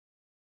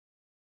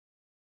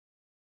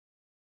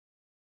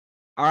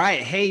All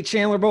right. Hey,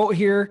 Chandler Bolt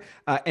here.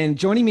 And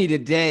joining me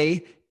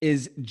today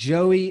is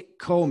Joey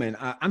Coleman.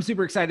 I'm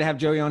super excited to have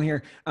Joey on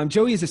here.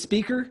 Joey is a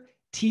speaker,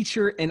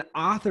 teacher, and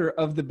author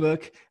of the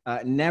book,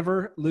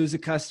 Never Lose a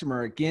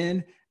Customer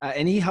Again.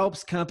 And he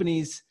helps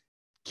companies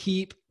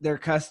keep their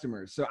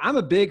customers. So I'm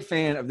a big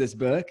fan of this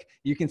book.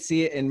 You can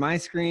see it in my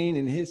screen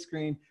and his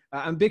screen.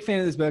 I'm a big fan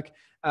of this book.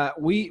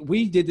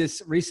 We did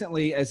this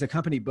recently as a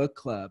company book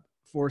club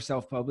for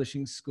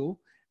self-publishing school.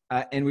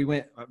 And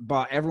we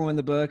bought everyone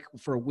the book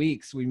for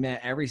weeks. We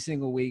met every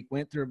single week,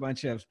 went through a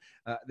bunch of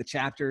the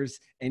chapters,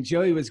 and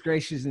Joey was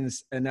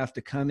gracious enough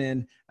to come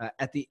in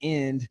at the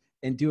end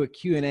and do a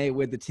Q&A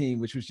with the team,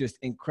 which was just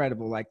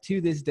incredible. Like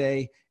to this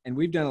day, and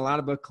we've done a lot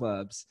of book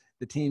clubs.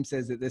 The team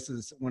says that this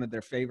is one of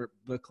their favorite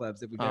book clubs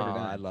that we've ever done.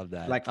 I love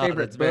that. Like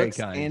favorite books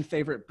and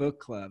favorite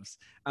book clubs.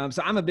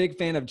 So I'm a big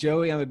fan of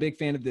Joey. I'm a big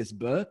fan of this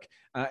book.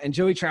 And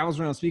Joey travels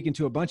around speaking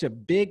to a bunch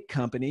of big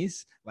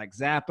companies like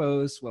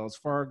Zappos, Wells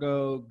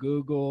Fargo,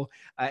 Google.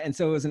 And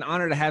so it was an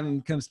honor to have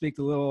him come speak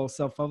to Little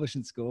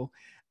Self-Publishing School.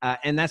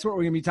 And that's what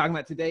we're going to be talking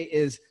about today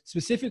is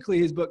specifically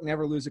his book,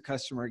 Never Lose a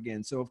Customer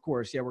Again. So of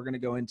course, we're going to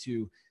go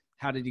into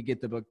how did he get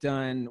the book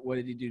done? What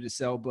did he do to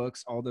sell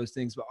books? All those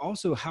things. But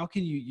also, how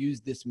can you use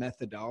this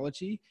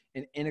methodology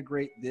and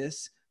integrate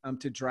this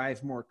to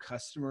drive more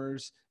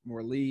customers,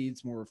 more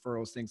leads, more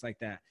referrals, things like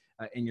that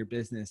in your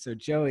business? So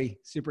Joey,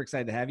 super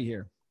excited to have you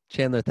here.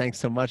 Chandler, thanks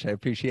so much. I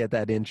appreciate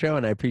that intro,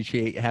 and I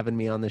appreciate having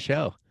me on the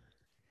show.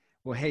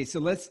 Well, hey, so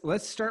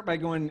let's start by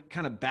going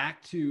kind of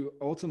back to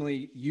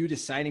ultimately you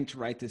deciding to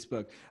write this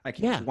book.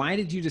 Why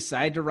did you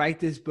decide to write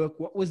this book?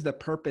 What was the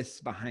purpose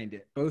behind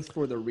it, both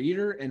for the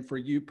reader and for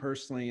you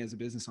personally as a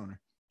business owner?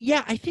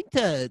 Yeah, I think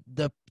there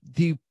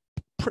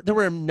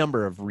were a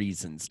number of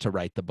reasons to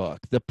write the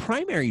book. The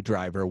primary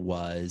driver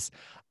was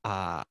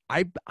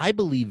I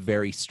believe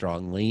very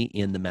strongly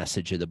in the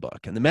message of the book.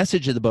 And the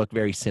message of the book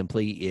very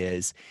simply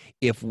is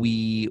if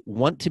we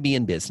want to be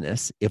in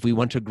business, if we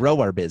want to grow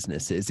our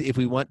businesses, if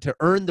we want to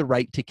earn the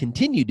right to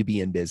continue to be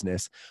in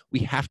business, we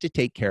have to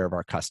take care of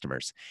our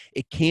customers.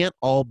 It can't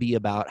all be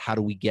about how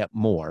do we get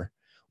more.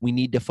 We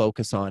need to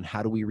focus on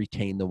how do we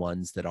retain the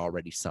ones that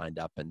already signed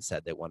up and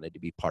said they wanted to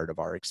be part of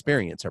our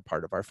experience or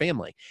part of our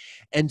family.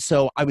 And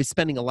so I was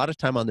spending a lot of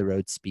time on the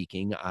road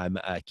speaking. I'm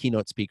a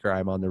keynote speaker.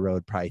 I'm on the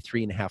road probably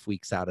 3.5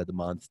 weeks out of the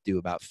month, do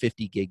about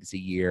 50 gigs a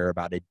year,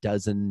 about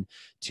 12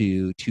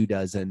 to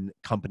 24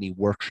 company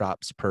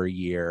workshops per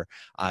year.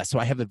 So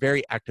I have a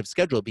very active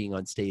schedule being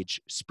on stage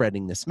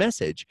spreading this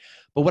message.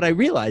 But what I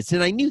realized,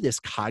 and I knew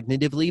this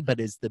cognitively, but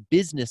as the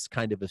business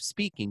kind of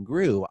speaking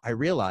grew, I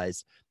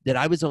realized that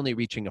I was only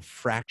reaching a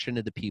fraction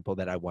of the people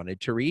that I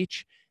wanted to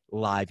reach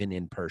live and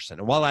in person.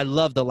 And while I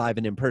love the live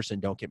and in person,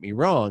 don't get me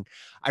wrong,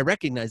 I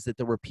recognized that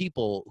there were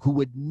people who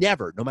would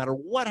never, no matter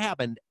what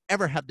happened,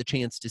 ever have the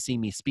chance to see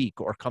me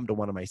speak or come to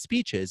one of my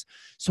speeches.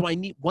 So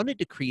I wanted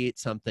to create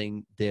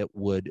something that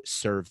would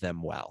serve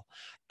them well.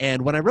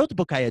 And when I wrote the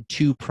book, I had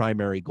two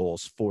primary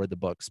goals for the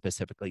book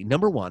specifically.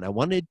 Number one, I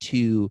wanted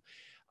to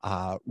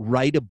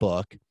write a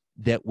book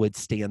that would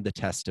stand the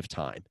test of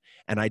time.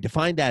 And I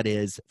define that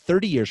as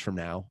 30 years from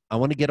now, I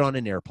want to get on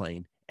an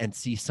airplane and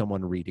see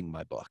someone reading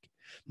my book.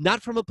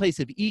 Not from a place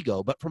of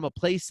ego, but from a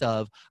place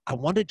of I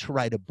wanted to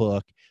write a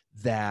book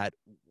that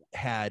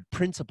had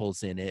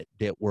principles in it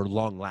that were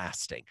long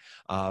lasting.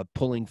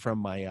 Pulling from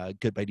my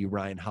good buddy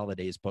Ryan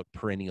Holiday's book,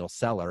 Perennial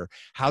Seller,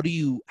 how do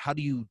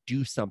you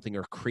do something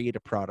or create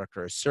a product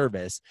or a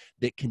service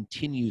that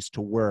continues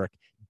to work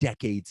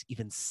decades,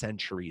 even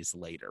centuries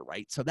later,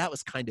 right? So that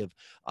was kind of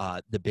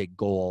the big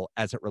goal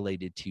as it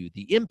related to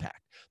the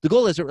impact. The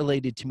goal as it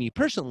related to me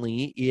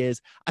personally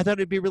is I thought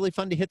it'd be really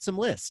fun to hit some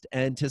lists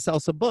and to sell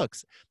some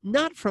books,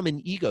 not from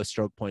an ego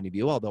stroke point of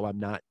view, although I'm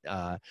not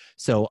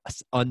so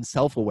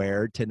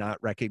unself-aware to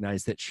not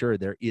recognize that, sure,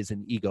 there is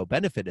an ego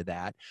benefit of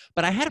that.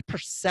 But I had a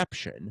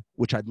perception,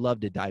 which I'd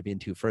love to dive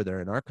into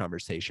further in our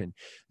conversation,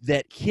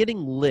 that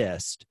hitting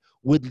list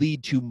would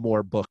lead to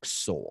more books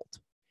sold.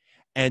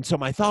 And so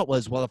my thought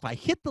was, well, if I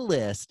hit the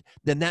list,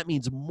 then that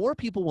means more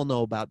people will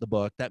know about the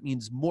book. That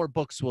means more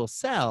books will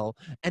sell,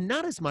 and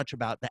not as much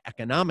about the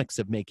economics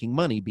of making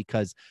money,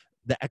 because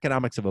the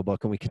economics of a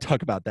book, and we can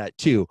talk about that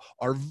too,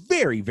 are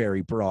very,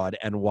 very broad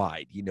and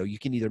wide. You know, you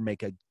can either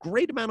make a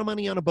great amount of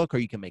money on a book or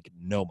you can make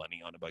no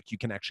money on a book. You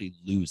can actually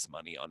lose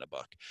money on a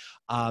book.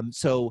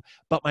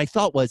 But my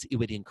thought was it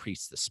would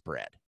increase the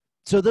spread.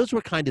 So those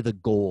were kind of the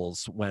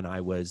goals when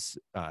I was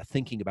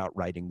thinking about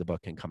writing the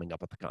book and coming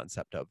up with the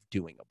concept of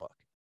doing a book.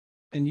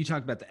 And you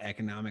talked about the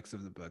economics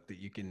of the book, that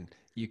you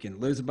can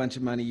lose a bunch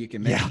of money, you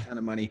can make a ton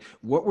of money.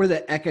 What were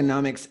the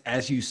economics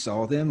as you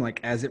saw them, like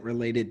as it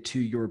related to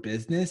your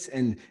business?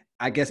 And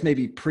I guess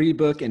maybe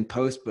pre-book and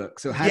post-book.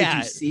 So how did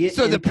you see it?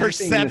 So the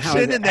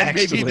perception and then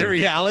maybe the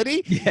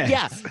reality? Yes.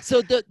 Yeah.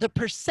 So the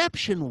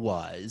perception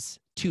was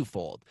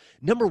twofold.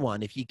 Number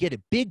one, if you get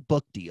a big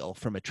book deal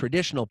from a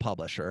traditional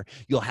publisher,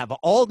 you'll have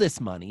all this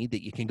money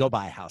that you can go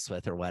buy a house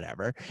with or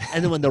whatever.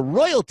 And then when the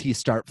royalties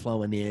start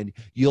flowing in,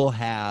 you'll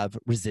have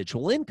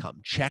residual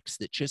income, checks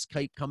that just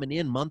keep coming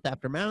in month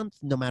after month,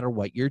 no matter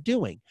what you're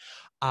doing.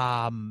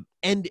 And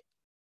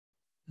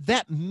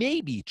that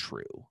may be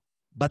true,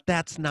 but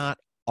that's not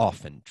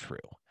often true,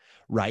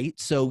 right?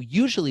 So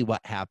usually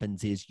what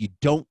happens is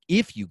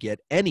if you get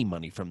any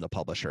money from the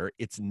publisher,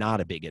 it's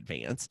not a big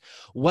advance.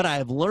 What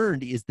I've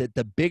learned is that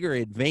the bigger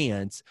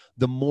advance,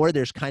 the more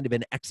there's kind of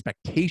an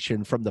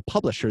expectation from the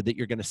publisher that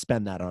you're going to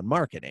spend that on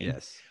marketing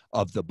Yes.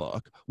 of the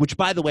book, which,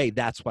 by the way,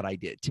 that's what I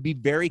did. To be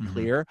very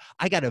clear,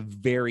 I got a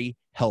very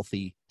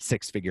healthy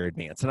six-figure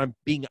advance. And I'm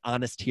being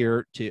honest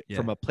here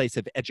from a place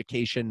of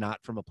education, not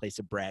from a place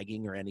of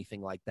bragging or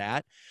anything like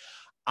that.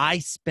 I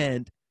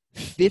spent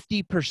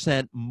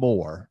 50%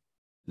 more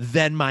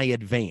than my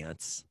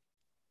advance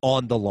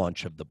on the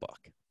launch of the book.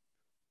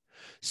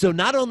 So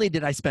not only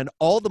did I spend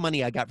all the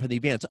money I got for the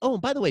advance, oh,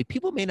 and by the way,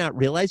 people may not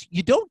realize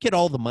you don't get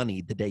all the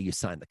money the day you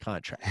sign the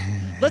contract.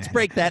 Let's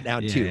break that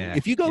down too.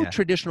 If you go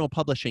traditional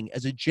publishing,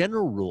 as a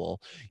general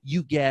rule,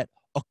 you get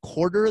a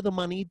quarter of the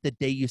money the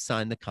day you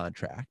sign the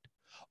contract,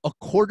 a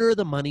quarter of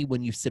the money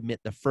when you submit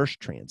the first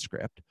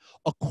transcript,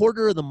 a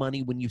quarter of the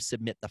money when you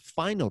submit the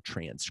final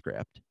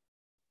transcript,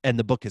 and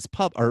the book is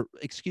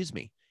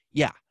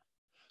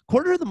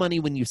quarter of the money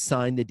when you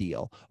sign the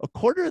deal, a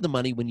quarter of the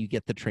money when you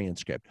get the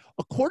transcript,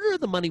 a quarter of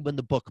the money when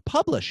the book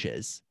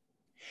publishes,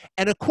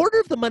 and a quarter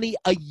of the money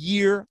a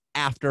year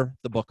after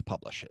the book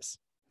publishes.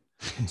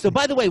 So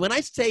by the way, when I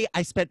say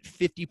I spent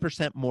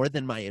 50% more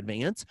than my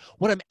advance,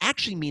 what I'm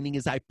actually meaning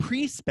is I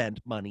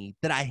pre-spent money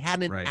that I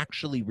hadn't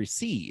actually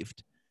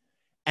received.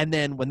 And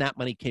then when that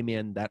money came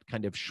in, that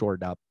kind of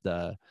shored up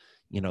the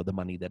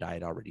money that I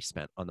had already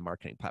spent on the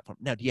marketing platform.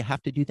 Now, do you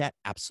have to do that?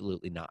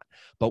 Absolutely not.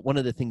 But one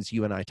of the things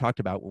you and I talked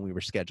about when we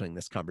were scheduling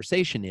this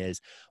conversation is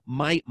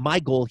my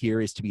goal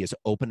here is to be as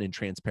open and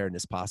transparent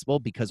as possible,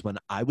 because when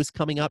I was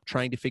coming up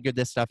trying to figure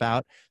this stuff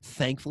out,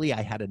 thankfully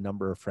I had a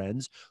number of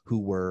friends who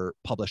were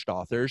published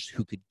authors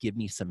who could give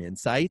me some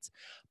insights.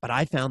 But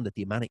I found that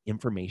the amount of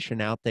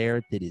information out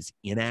there that is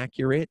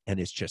inaccurate and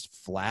is just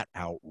flat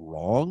out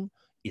wrong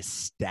is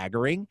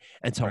staggering.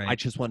 And so I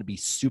just want to be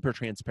super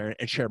transparent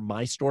and share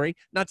my story.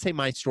 Not to say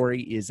my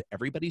story is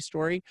everybody's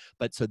story,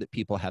 but so that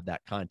people have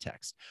that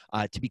context.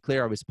 To be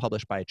clear, I was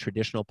published by a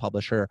traditional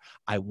publisher.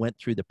 I went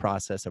through the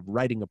process of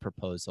writing a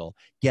proposal,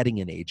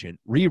 getting an agent,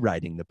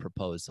 rewriting the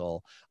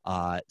proposal,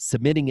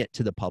 submitting it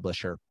to the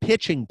publisher,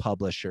 pitching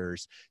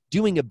publishers,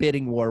 doing a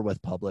bidding war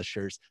with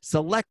publishers,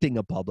 selecting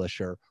a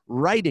publisher,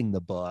 writing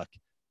the book,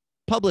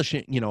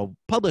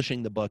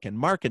 publishing the book and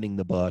marketing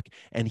the book.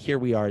 And here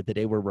we are, the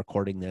day we're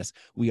recording this,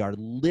 we are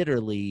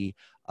literally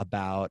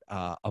about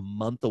a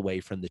month away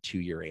from the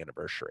 2-year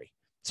anniversary.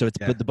 So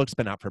the book's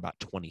been out for about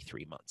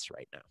 23 months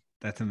right now.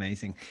 That's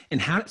amazing.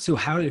 And how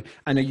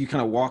I know you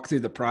kind of walk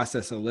through the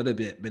process a little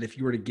bit, but if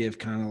you were to give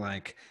kind of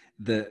like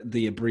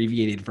the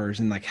abbreviated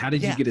version, like how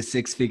did you get a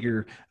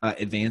 6-figure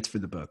advance for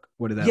the book?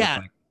 What did that look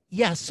like?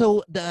 Yeah.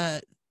 So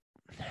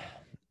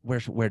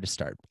where to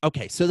start?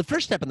 Okay, so the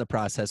first step in the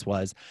process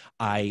was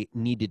I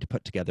needed to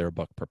put together a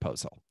book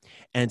proposal.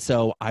 And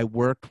so I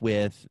worked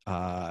with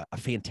a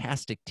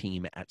fantastic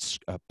team at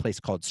a place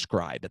called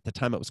Scribe. At the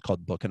time, it was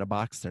called Book in a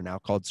Box. They're now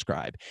called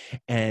Scribe.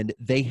 And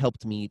they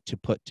helped me to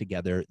put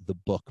together the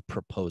book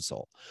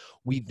proposal.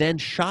 We then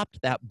shopped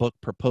that book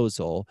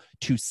proposal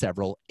to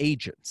several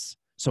agents.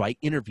 So I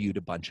interviewed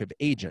a bunch of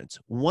agents.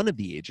 One of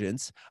the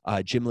agents,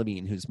 Jim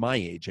Levine, who's my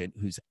agent,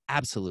 who's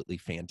absolutely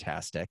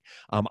fantastic.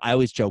 I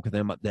always joke with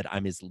him that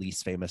I'm his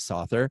least famous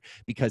author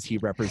because he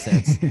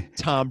represents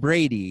Tom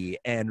Brady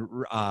and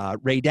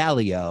Ray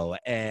Dalio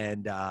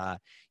and the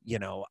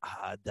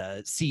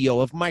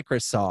CEO of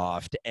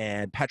Microsoft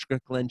and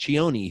Patrick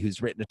Lencioni,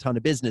 who's written a ton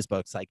of business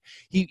books. Like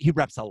he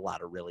reps a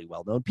lot of really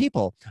well-known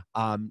people.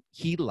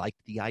 He liked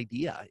the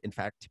idea. In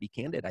fact, to be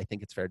candid, I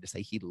think it's fair to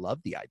say he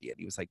loved the idea. And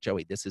he was like,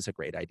 Joey, this is a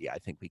great idea. I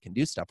think we can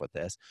do stuff with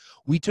this.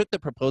 We took the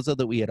proposal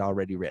that we had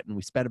already written.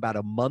 We spent about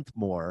a month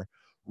more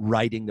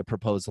writing the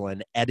proposal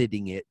and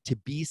editing it to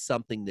be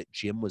something that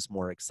Jim was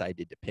more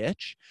excited to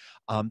pitch.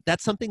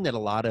 That's something that a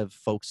lot of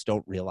folks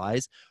don't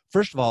realize.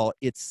 First of all,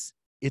 it's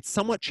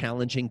somewhat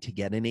challenging to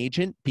get an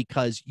agent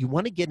because you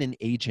want to get an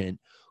agent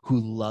who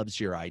loves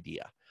your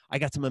idea. I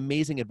got some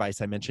amazing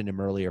advice. I mentioned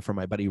him earlier from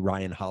my buddy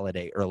Ryan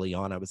Holiday early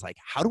on. I was like,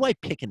 how do I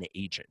pick an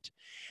agent?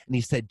 And he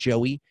said,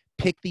 Joey,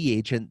 pick the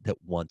agent that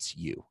wants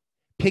you.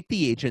 Pick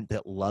the agent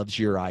that loves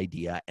your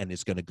idea and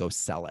is going to go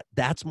sell it.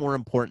 That's more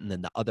important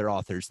than the other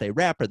authors they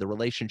rep or the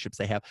relationships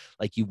they have.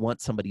 Like, you want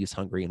somebody who's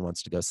hungry and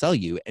wants to go sell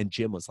you. And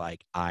Jim was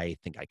like, I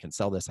think I can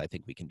sell this. I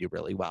think we can do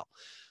really well.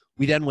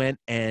 We then went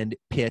and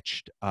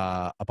pitched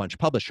a bunch of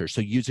publishers.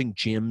 So using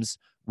Jim's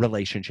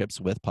relationships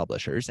with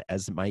publishers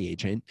as my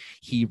agent,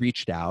 he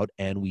reached out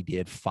and we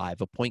did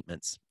 5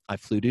 appointments. I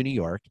flew to New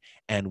York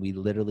and we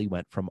literally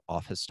went from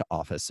office to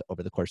office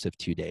over the course of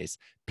 2 days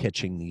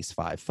pitching these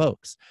 5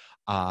 folks.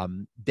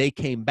 They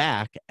came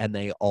back and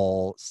they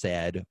all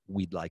said,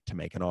 we'd like to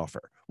make an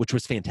offer, which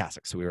was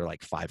fantastic. So we were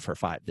like 5 for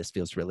 5. This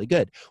feels really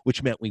good,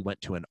 which meant we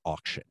went to an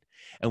auction.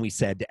 And we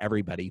said to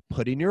everybody,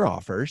 put in your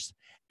offers.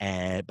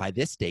 and by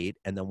this date,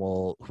 and then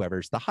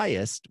whoever's the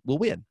highest will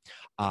win.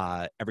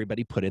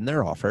 Everybody put in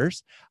their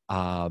offers.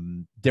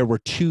 There were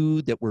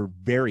two that were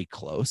very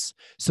close.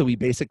 So we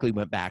basically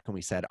went back and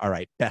we said, all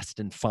right, best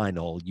and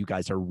final, you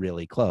guys are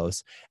really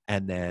close.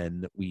 And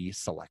then we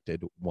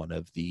selected one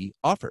of the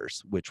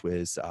offers, which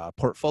was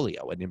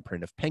Portfolio, an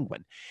imprint of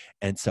Penguin.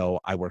 And so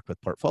I worked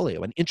with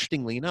Portfolio. And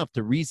interestingly enough,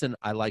 the reason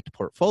I liked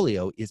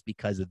Portfolio is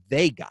because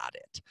they got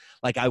it.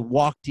 Like, I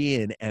walked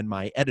in and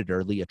my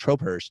editor, Leah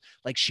Tropers,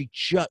 like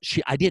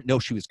I didn't know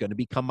she was going to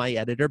become my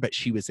editor, but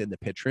she was in the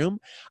pitch room.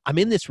 I'm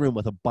in this room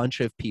with a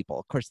bunch of people.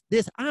 Of course,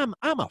 I'm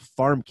a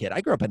farm kid.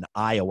 I grew up in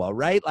Iowa,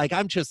 right? Like,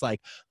 I'm just like,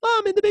 oh,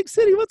 I'm in the big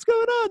city. What's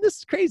going on? This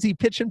is crazy.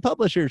 Pitching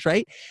publishers,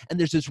 right? And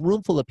there's this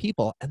room full of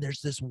people, and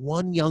there's this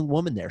one young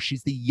woman there.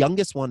 She's the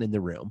youngest one in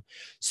the room.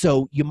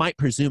 So you might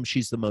presume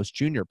she's the most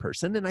junior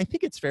person. And I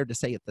think it's fair to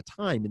say at the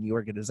time in the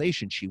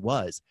organization she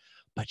was,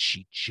 but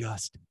she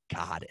just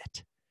got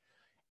it.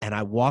 And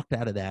I walked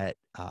out of that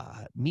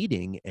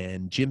meeting,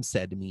 and Jim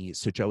said to me,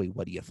 so Joey,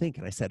 what do you think?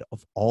 And I said,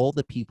 of all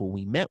the people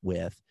we met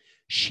with,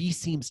 she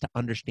seems to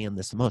understand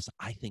this the most.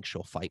 I think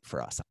she'll fight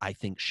for us. I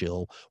think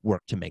she'll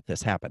work to make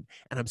this happen.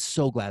 And I'm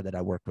so glad that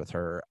I worked with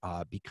her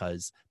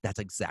because that's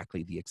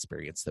exactly the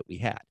experience that we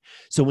had.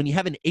 So when you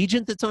have an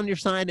agent that's on your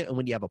side, and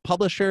when you have a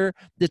publisher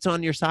that's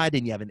on your side,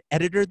 and you have an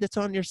editor that's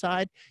on your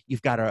side,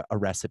 you've got a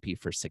recipe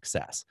for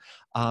success.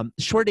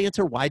 Short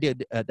answer,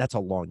 that's a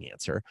long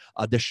answer.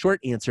 The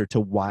short answer to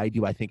why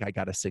do I think I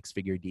got a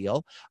six-figure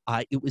deal,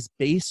 it was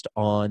based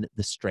on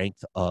the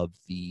strength of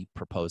the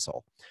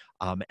proposal.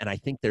 And I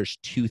think there's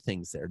two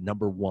things there.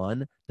 Number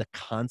one, the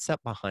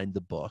concept behind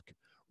the book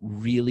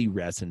really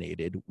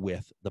resonated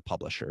with the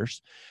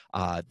publishers.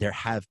 There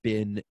have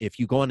been, if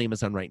you go on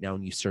Amazon right now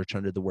and you search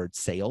under the word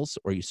sales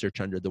or you search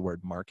under the word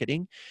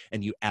marketing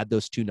and you add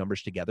those two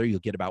numbers together, you'll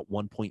get about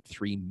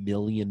 1.3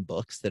 million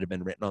books that have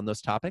been written on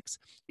those topics.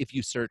 If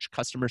you search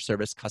customer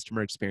service,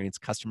 customer experience,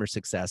 customer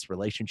success,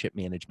 relationship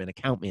management,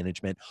 account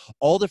management,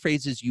 all the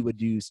phrases you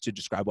would use to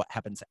describe what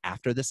happens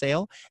after the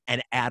sale,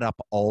 and add up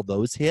all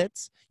those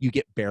hits, you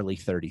get barely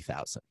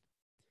 30,000.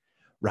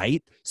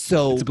 Right?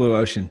 So it's a blue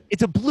ocean.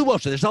 It's a blue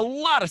ocean. There's a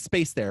lot of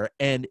space there.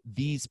 And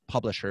the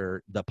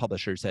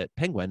publishers at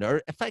Penguin,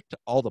 or in fact,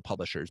 all the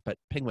publishers, but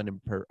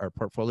Penguin or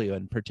Portfolio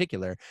in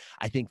particular,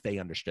 I think they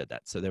understood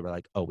that. So they were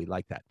like, oh, we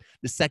like that.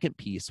 The second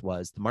piece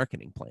was the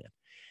marketing plan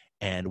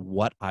and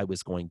what I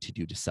was going to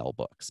do to sell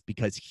books.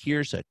 Because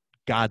here's a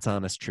God's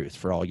honest truth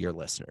for all your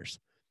listeners.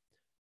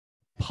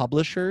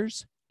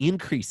 Publishers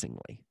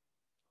increasingly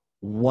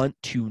want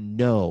to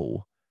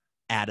know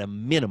at a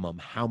minimum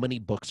how many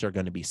books are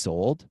going to be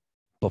sold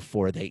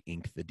before they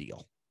ink the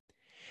deal.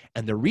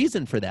 And the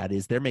reason for that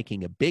is they're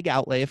making a big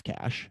outlay of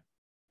cash,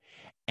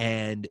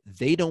 and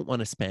they don't want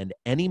to spend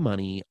any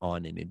money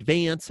on an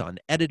advance, on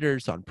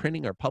editors, on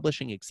printing or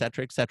publishing, et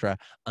cetera,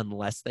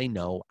 unless they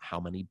know how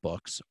many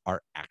books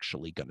are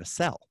actually going to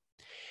sell.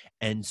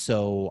 And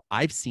so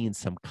I've seen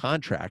some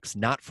contracts,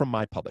 not from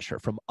my publisher,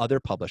 from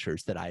other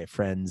publishers that I have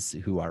friends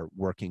who are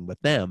working with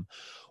them,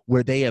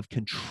 where they have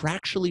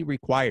contractually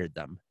required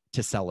them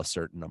to sell a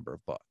certain number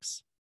of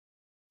books.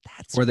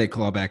 Or they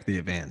claw back the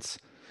advance.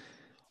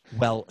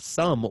 Well,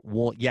 some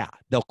won't. Yeah,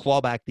 they'll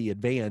claw back the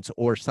advance,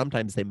 or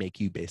sometimes they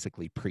make you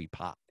basically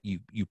pre-buy.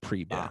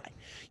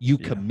 You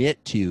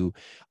commit to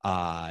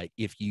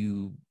if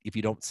you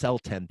don't sell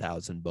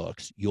 10,000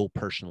 books, you'll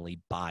personally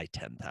buy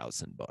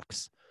 10,000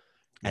 books,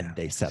 and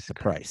they set the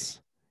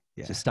price.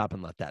 Yeah. So stop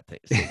and let that thing.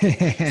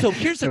 So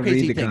here's the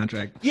crazy read the thing.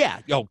 Contract. Yeah.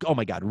 Oh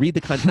my God. Read the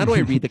contract. Not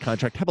only read the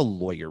contract, have a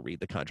lawyer read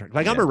the contract.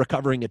 Like, I'm a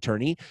recovering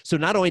attorney. So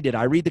not only did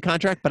I read the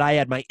contract, but I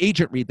had my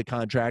agent read the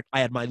contract. I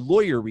had my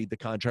lawyer read the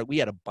contract. We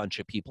had a bunch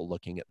of people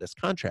looking at this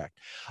contract.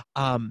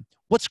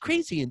 What's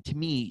crazy and to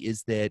me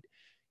is that,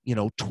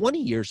 20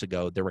 years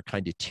ago, there were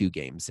kind of two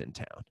games in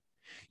town.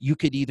 You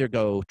could either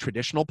go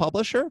traditional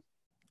publisher,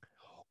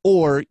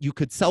 or you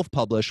could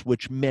self-publish,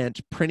 which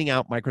meant printing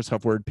out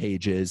Microsoft Word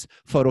pages,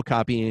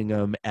 photocopying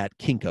them at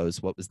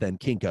Kinko's, what was then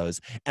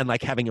Kinko's, and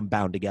like having them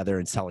bound together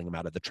and selling them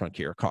out of the trunk of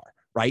your car,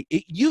 right?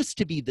 It used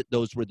to be that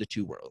those were the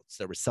two worlds.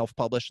 There was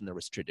self-published and there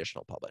was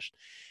traditional published.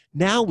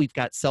 Now we've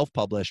got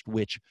self-published,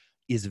 which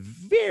is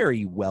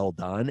very well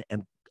done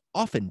and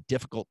often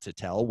difficult to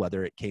tell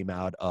whether it came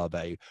out of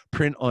a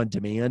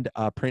print-on-demand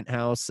print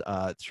house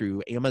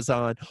through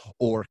Amazon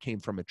or came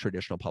from a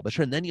traditional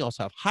publisher. And then you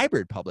also have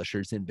hybrid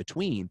publishers in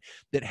between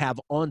that have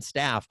on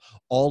staff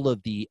all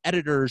of the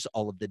editors,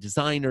 all of the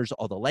designers,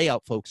 all the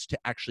layout folks to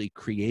actually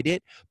create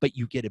it, but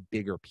you get a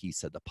bigger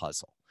piece of the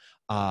puzzle.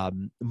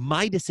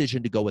 My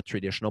decision to go with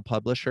traditional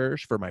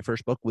publishers for my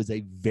first book was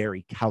a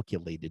very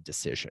calculated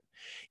decision.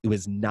 It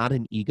was not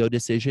an ego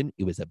decision.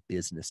 It was a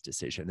business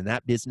decision. And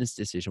that business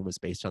decision was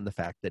based on the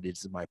fact that it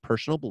is my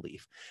personal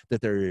belief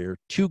that there are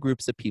two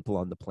groups of people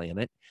on the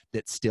planet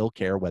that still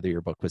care whether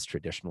your book was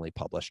traditionally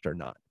published or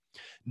not.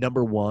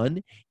 Number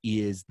one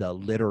is the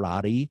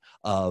literati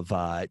of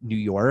New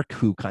York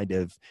who kind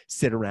of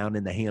sit around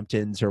in the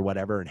Hamptons or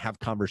whatever and have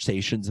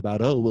conversations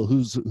about, oh, well,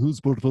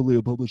 who's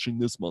portfolio publishing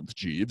this month,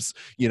 Jeeves?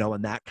 You know,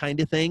 and that kind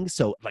of thing.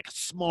 So like a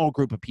small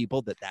group of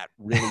people that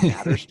really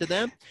matters to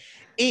them.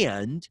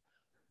 And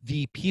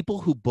the people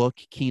who book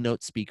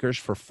keynote speakers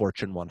for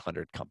Fortune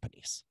 100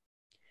 companies.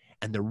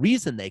 And the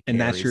reason they care and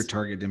that's is, your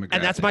target demographic.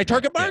 and that's my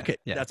target market.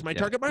 Yeah, that's my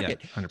target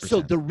market. 100%.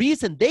 So the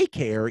reason they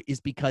care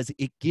is because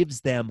it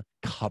gives them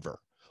cover.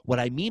 What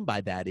I mean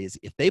by that is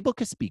if they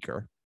book a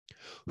speaker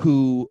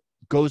who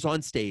goes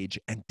on stage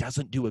and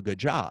doesn't do a good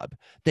job,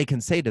 they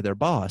can say to their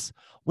boss,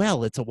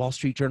 well, it's a Wall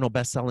Street Journal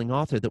bestselling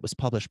author that was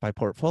published by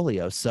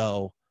Portfolio.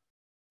 So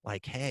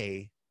like,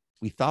 hey,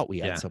 we thought we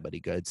had somebody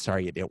good.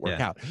 Sorry, it didn't work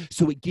out.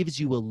 So it gives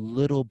you a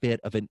little bit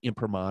of an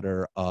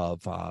imprimatur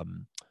of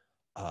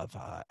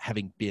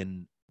having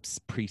been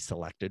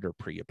pre-selected or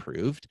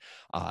pre-approved,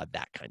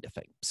 that kind of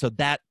thing. So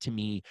that, to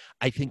me,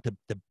 I think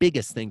the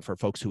biggest thing for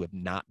folks who have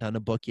not done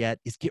a book yet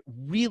is get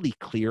really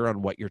clear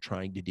on what you're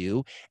trying to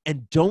do,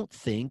 and don't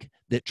think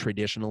that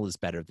traditional is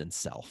better than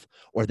self,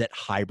 or that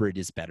hybrid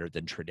is better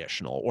than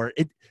traditional, or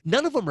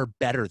none of them are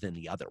better than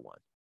the other one.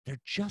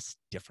 They're just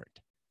different.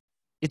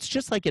 It's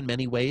just like in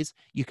many ways,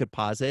 you could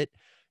posit,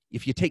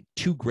 if you take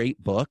two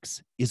great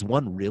books, is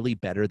one really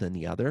better than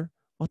the other?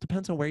 Well, it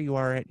depends on where you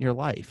are at in your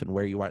life and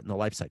where you are in the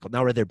life cycle.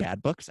 Now, are there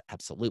bad books?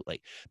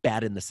 Absolutely.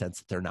 Bad in the sense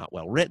that they're not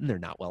well written, they're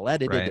not well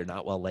edited, they're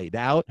not well laid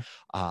out.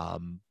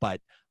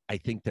 But I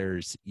think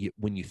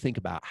when you think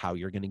about how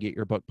you're going to get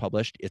your book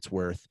published, it's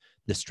worth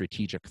the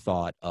strategic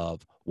thought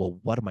of, well,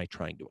 what am I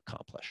trying to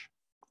accomplish?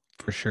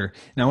 For sure.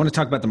 Now I want to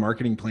talk about the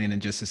marketing plan in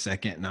just a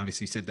second. And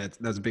obviously you said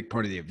that's a big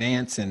part of the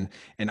advance and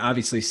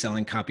obviously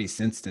selling copies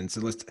since then.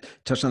 So let's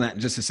touch on that in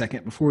just a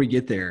second. Before we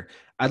get there,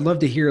 I'd love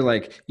to hear,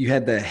 like, you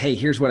had hey,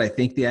 here's what I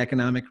think the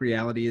economic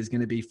reality is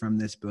going to be from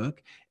this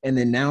book. And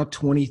then now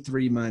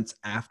 23 months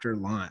after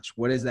launch,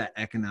 what does that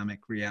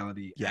economic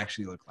reality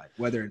actually look like?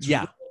 Whether it's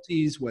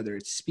royalties, whether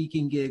it's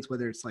speaking gigs,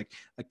 whether it's like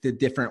the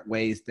different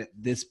ways that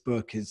this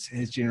book has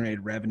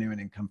generated revenue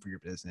and income for your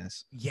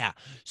business. Yeah.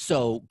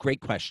 So great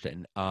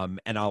question. And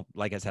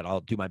like I said, I'll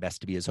do my best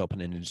to be as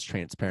open and as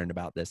transparent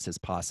about this as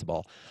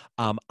possible.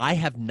 I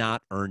have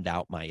not earned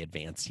out my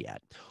advance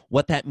yet.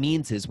 What that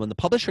means is when the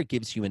publisher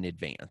gives you an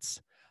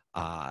advance,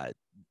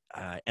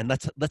 and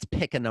let's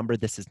pick a number.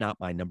 This is not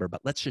my number,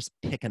 but let's just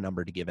pick a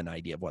number to give an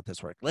idea of what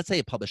this works. Let's say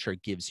a publisher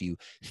gives you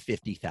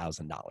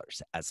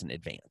 $50,000 as an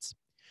advance.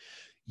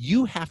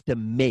 You have to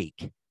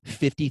make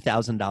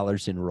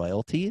 $50,000 in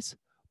royalties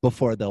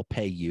before they'll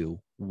pay you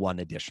one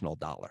additional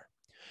dollar.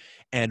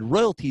 And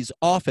royalties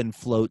often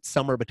float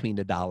somewhere between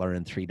 $1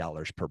 and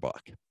 $3 per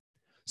book.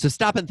 So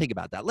stop and think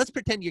about that. Let's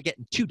pretend you're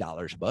getting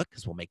 $2 a book,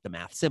 because we'll make the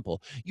math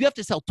simple. You have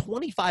to sell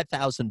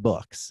 25,000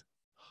 books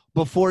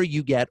before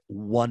you get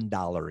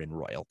 $1 in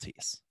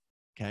royalties,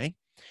 okay?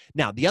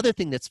 Now, the other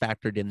thing that's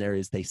factored in there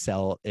is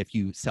if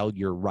you sell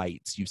your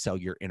rights, you sell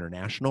your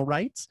international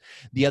rights.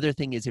 The other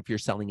thing is if you're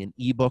selling an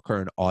ebook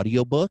or an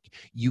audiobook,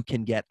 you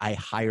can get a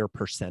higher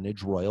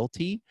percentage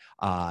royalty.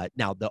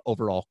 Now, the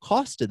overall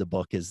cost of the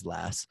book is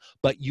less,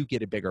 but you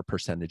get a bigger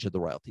percentage of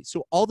the royalty.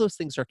 So all those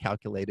things are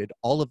calculated.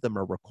 All of them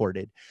are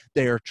recorded.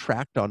 They are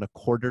tracked on a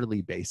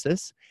quarterly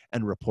basis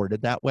and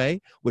reported that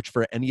way, which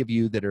for any of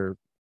you that are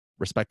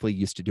respectfully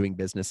used to doing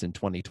business in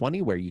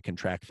 2020, where you can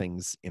track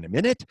things in a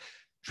minute,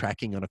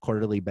 tracking on a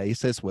quarterly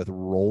basis with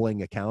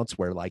rolling accounts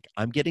where, like,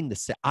 I'm getting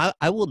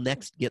I will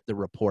next get the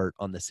report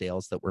on the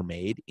sales that were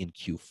made in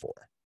Q4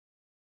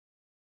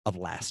 of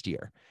last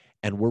year.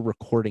 And we're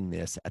recording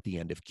this at the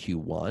end of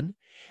Q1,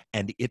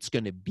 and it's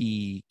going to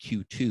be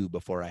Q2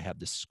 before I have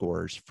the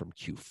scores from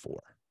Q4.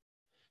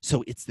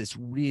 So it's this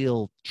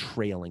real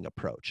trailing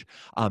approach.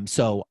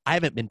 So I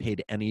haven't been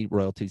paid any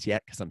royalties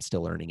yet because I'm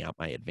still earning out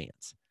my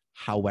advance.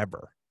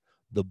 However,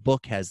 the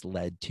book has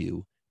led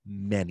to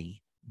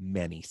many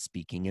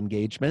speaking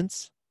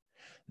engagements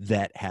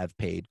that have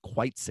paid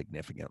quite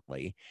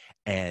significantly.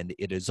 And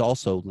it has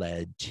also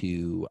led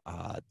to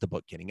the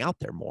book getting out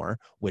there more,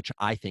 which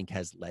I think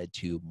has led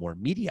to more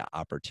media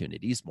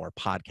opportunities, more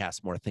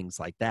podcasts, more things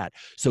like that.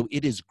 So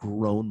it has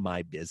grown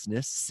my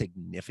business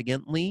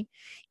significantly,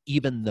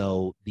 even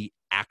though the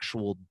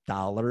actual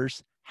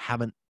dollars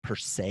haven't per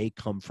se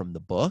come from the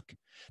book.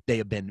 They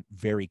have been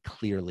very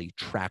clearly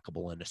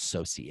trackable and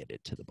associated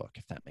to the book,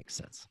 if that makes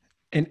sense.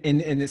 And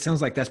it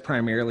sounds like that's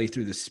primarily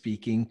through the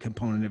speaking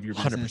component of your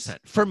business. 100%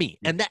 for me.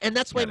 And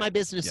that's why my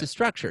business is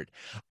structured.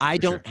 I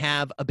don't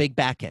have a big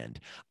back end.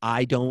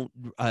 I don't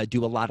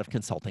do a lot of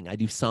consulting. I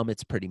do some,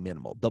 it's pretty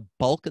minimal. The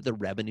bulk of the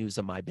revenues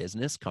of my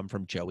business come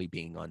from Joey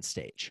being on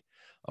stage.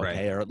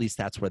 Okay. Or at least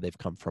that's where they've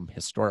come from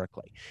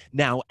historically.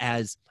 Now,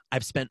 as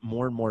I've spent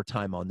more and more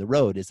time on the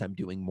road, as I'm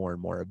doing more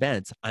and more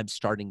events, I'm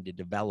starting to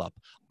develop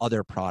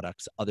other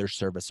products, other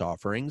service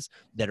offerings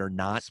that are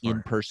not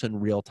in-person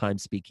real-time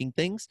speaking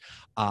things.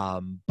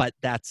 But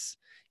that's,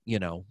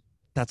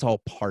 that's all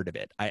part of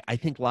it. I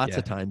think lots Yeah.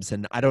 of times,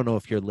 and I don't know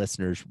if your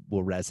listeners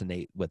will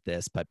resonate with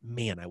this, but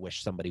man, I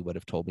wish somebody would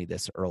have told me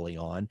this early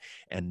on.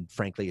 And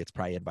frankly, it's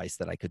probably advice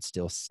that I could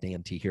still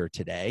stand to hear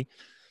today.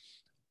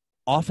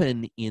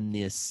 Often in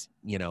this,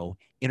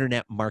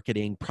 internet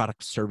marketing,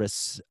 product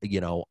service,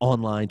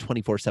 online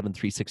 24/7,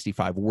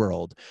 365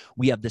 world,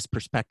 we have this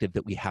perspective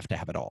that we have to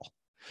have it all.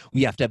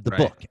 We have to have the Right.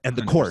 book and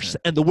the 100%. course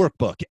and the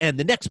workbook and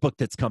the next book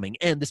that's coming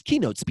and this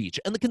keynote speech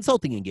and the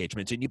consulting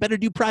engagement. And you better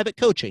do private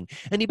coaching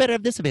and you better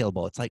have this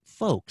available. It's like,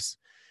 folks,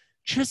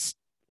 just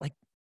like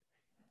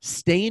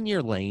stay in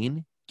your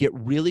lane, get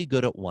really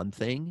good at one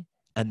thing,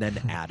 and then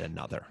add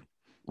another.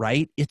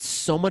 Right? It's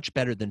so much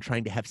better than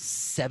trying to have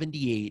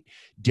 78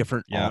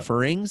 different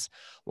offerings.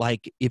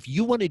 Like if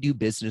you want to do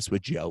business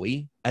with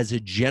Joey, as a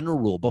general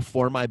rule,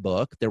 before my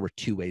book, there were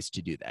two ways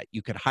to do that.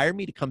 You could hire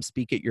me to come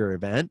speak at your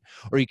event,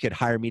 or you could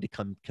hire me to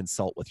come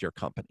consult with your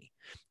company.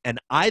 And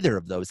either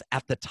of those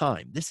at the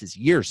time, this is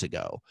years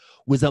ago,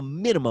 was a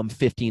minimum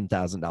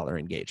 $15,000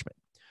 engagement.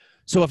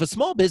 So if a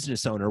small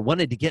business owner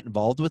wanted to get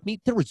involved with me,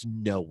 there was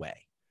no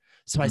way.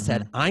 So I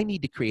said, I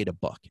need to create a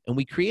book. And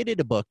we created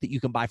a book that you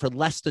can buy for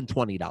less than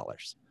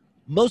 $20.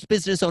 Most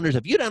business owners,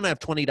 if you don't have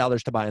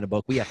 $20 to buy in a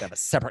book, we have to have a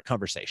separate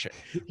conversation,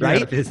 You're right?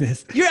 out of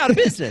business. You're out of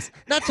business.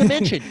 Not to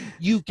mention,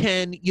 you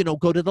can,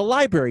 go to the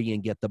library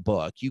and get the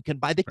book. You can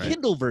buy the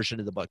Kindle version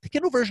of the book. The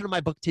Kindle version of my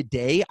book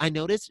today, I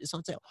noticed, is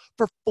on sale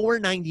for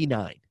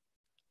 $4.99,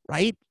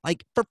 right?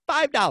 Like for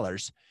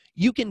 $5,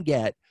 you can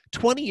get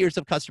 20 years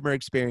of customer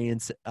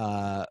experience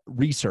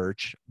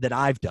research that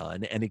I've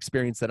done and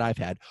experience that I've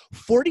had,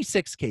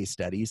 46 case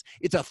studies.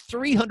 It's a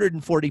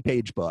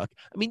 340-page book.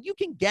 I mean, you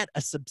can get a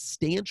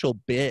substantial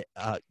bit,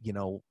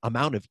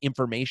 amount of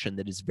information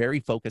that is very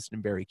focused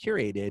and very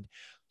curated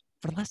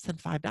for less than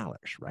 $5,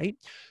 right?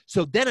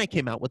 So then I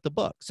came out with the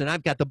books, and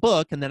I've got the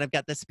book, and then I've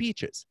got the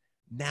speeches.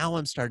 Now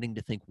I'm starting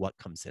to think what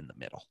comes in the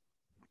middle.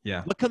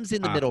 Yeah. What comes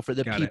in the middle for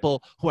the got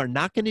people who are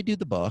not going to do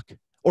the book,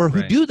 or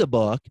who do the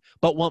book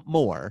but want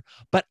more,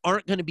 but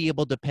aren't going to be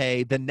able to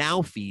pay the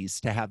now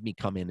fees to have me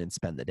come in and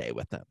spend the day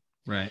with them.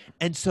 Right.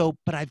 And so,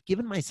 but I've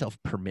given myself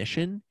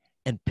permission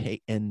and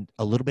pay and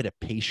a little bit of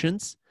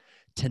patience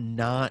to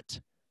not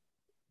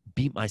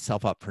beat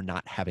myself up for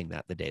not having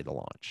that the day the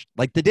launch.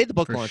 Like the day the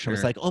book launched, I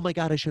was like, oh my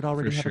God, I should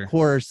already have a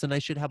course and I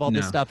should have all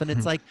this stuff. And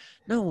it's like,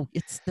 no,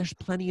 there's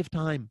plenty of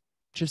time.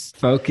 Just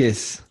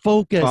focus.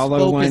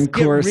 Follow one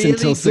course really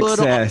until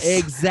success.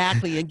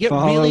 Exactly. And get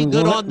really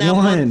good on that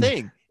one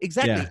thing.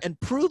 Exactly. Yeah. And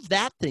prove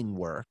that thing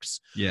works.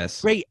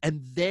 Yes. Great.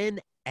 And then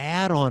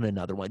add on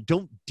another one.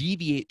 Don't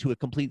deviate to a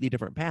completely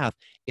different path.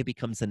 It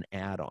becomes an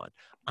add-on.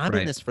 I'm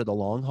in this for the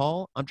long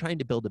haul. I'm trying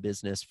to build a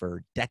business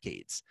for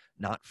decades,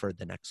 not for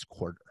the next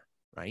quarter.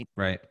 Right.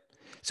 Right.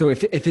 So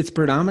if it's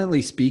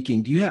predominantly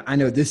speaking, do you have, I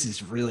know this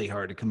is really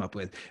hard to come up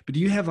with, but do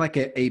you have like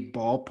a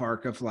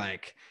ballpark of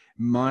like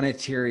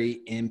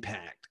monetary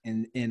impact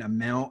and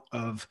amount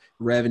of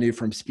revenue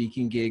from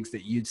speaking gigs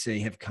that you'd say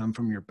have come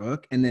from your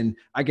book? And then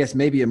I guess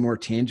maybe a more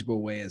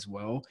tangible way as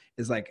well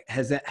is like,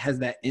 has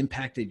that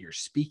impacted your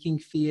speaking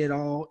fee at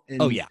all?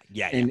 And, yeah.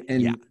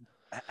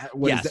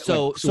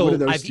 So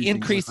I've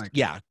increased. Like?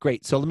 Yeah,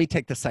 great. So let me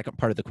take the second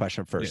part of the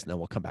question first, and then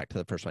we'll come back to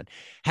the first one.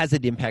 Has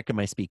it impacted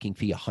my speaking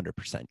fee?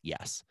 100%,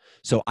 yes.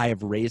 So I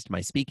have raised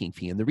my speaking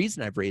fee, and the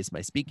reason I've raised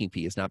my speaking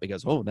fee is not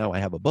because now I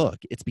have a book.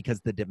 It's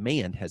because the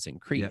demand has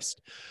increased.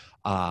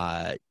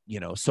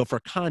 So for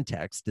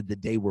context, the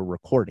day we're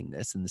recording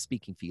this, and the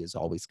speaking fee is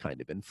always kind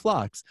of in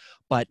flux,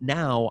 but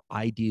now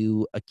I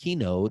do a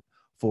keynote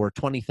for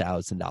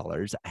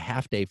 $20,000, a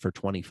half day for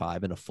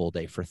 $25,000, and a full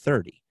day for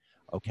 $30,000.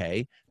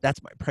 Okay,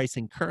 that's my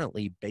pricing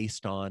currently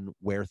based on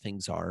where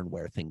things are and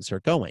where things are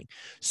going.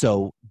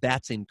 So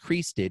that's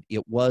increased it.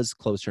 It was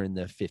closer in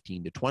the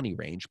 15 to 20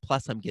 range.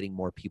 Plus, I'm getting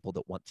more people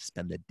that want to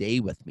spend the day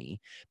with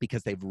me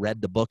because they've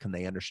read the book and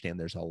they understand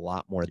there's a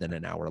lot more than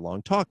an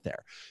hour-long talk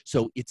there.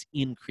 So it's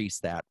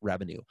increased that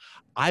revenue.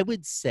 I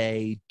would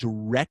say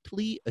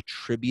directly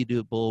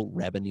attributable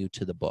revenue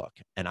to the book.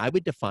 And I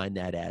would define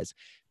that as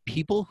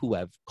people who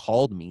have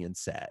called me and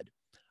said,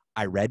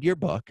 I read your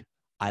book,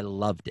 I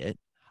loved it,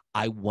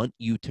 I want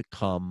you to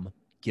come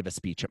give a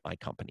speech at my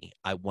company.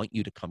 I want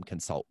you to come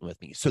consult with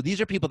me. So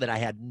these are people that I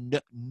had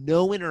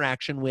no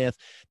interaction with.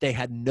 They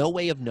had no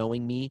way of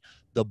knowing me.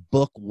 The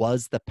book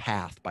was the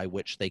path by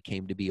which they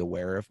came to be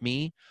aware of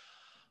me.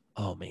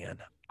 Oh man,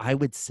 I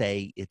would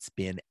say it's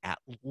been at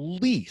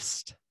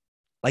least,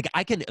 like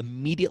I can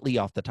immediately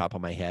off the top of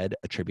my head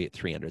attribute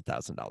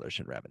 $300,000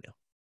 in revenue.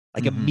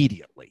 Like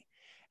immediately.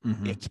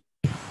 It's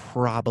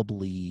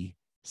probably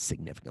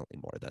significantly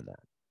more than that.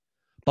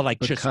 But like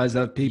because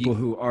of people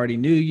who already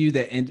knew you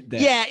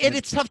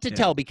it's tough to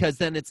tell because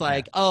then it's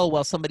like, oh,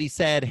 well, somebody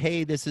said,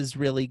 hey, this is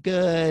really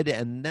good.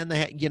 And then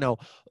they,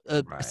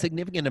 a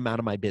significant amount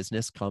of my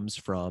business comes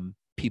from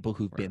people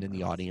who've been in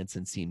the audience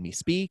and seen me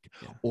speak,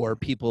 or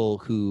people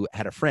who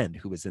had a friend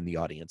who was in the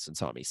audience and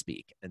saw me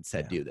speak and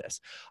said, do this.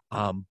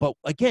 But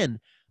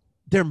again,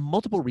 there are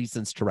multiple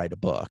reasons to write a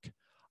book.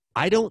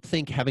 I don't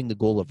think having the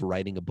goal of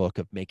writing a book,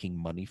 of making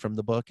money from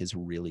the book, is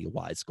really a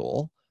wise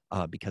goal.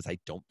 because I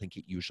don't think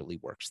it usually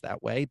works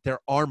that way. There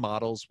are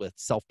models with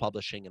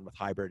self-publishing and with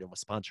hybrid and with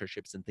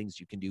sponsorships and things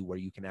you can do where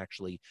you can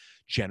actually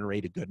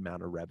generate a good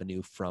amount of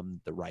revenue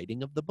from the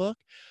writing of the book.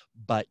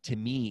 But to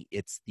me,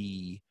 it's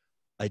the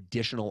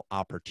additional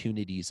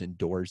opportunities and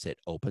doors it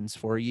opens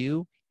for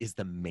you is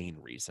the main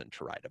reason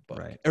to write a book.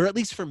 Right. Or at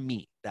least for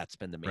me, that's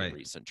been the main Right.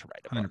 reason to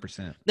write a book.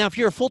 100%. Now, if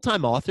you're a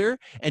full-time author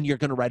and you're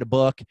going to write a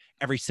book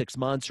every 6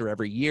 months or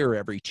every year or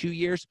every 2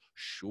 years,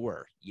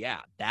 sure. Yeah,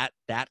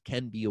 that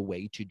can be a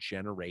way to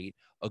generate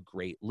a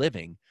great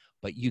living,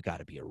 but you got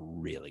to be a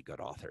really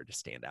good author to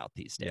stand out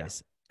these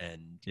days. Yeah.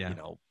 And, Yeah. you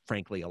know,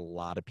 frankly, a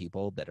lot of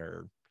people that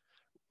are,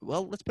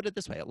 well, let's put it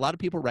this way. A lot of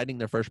people writing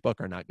their first book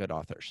are not good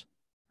authors.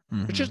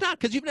 Which is not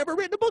because you've never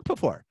written a book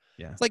before.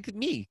 Yeah. It's like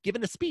me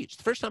giving a speech.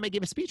 The first time I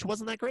gave a speech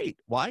wasn't that great.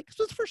 Why? Because it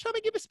was the first time I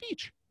gave a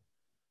speech,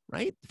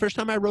 right? The first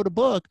time I wrote a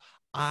book,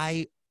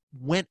 I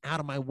went out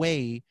of my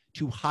way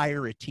to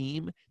hire a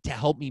team to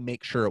help me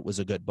make sure it was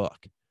a good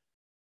book.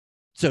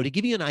 So to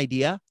give you an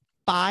idea,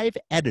 5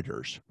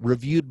 editors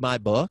reviewed my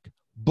book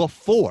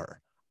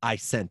before I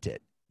sent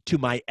it to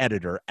my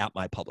editor at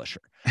my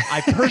publisher.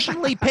 I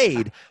personally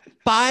paid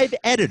 5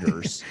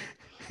 editors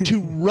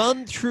to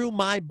run through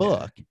my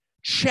book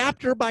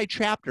chapter by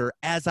chapter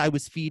as I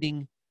was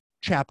feeding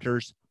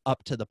chapters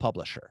up to the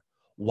publisher.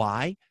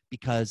 Why?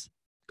 Because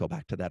go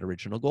back to that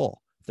original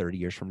goal. 30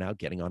 years from now,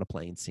 getting on a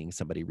plane, seeing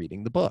somebody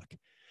reading the book.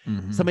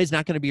 Somebody's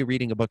not going to be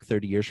reading a book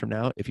 30 years from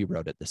now if you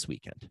wrote it this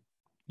weekend.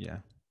 Yeah.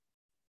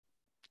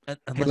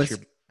 Unless you're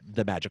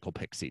the magical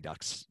pixie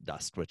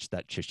dust, which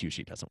that just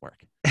usually doesn't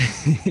work.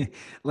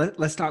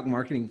 Let's talk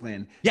marketing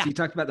plan. Yeah. So you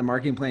talked about the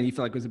marketing plan you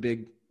feel like was a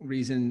big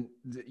reason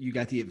that you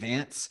got the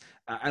advance.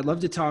 I'd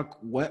love to talk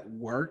what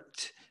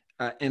worked.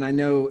 And I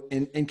know,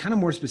 and kind of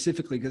more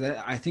specifically, because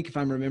I think if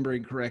I'm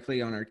remembering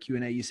correctly on our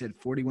Q&A, you said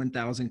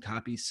 41,000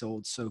 copies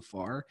sold so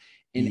far.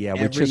 Yeah,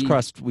 we just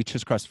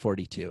crossed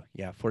 42.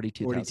 Yeah,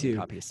 42,000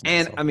 copies.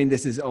 And sold. I mean,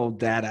 this is old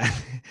data.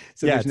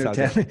 So yeah,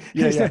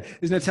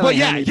 there's no telling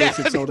how many books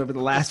have sold over the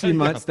last few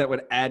months that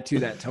would add to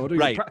that total.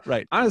 Right.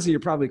 Honestly,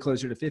 you're probably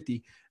closer to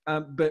 50.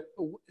 But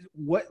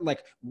what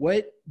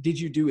did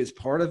you do as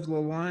part of the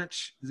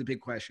launch is a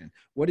big question.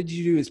 What did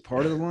you do as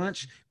part of the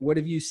launch? What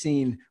have you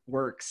seen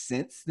work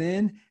since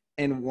then?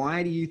 And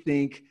why do you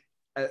think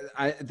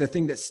the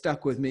thing that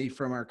stuck with me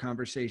from our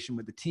conversation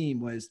with the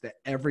team was that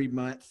every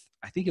month,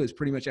 I think it was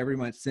pretty much every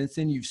month since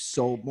then, you've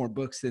sold more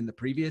books than the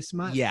previous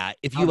month. Yeah.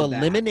 If you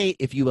eliminate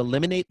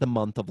the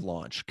month of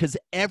launch, because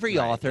every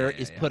author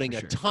is putting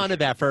a ton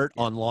of effort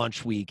on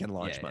launch week and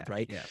launch month,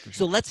 right? Yeah, for sure.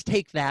 So let's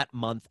take that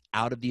month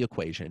out of the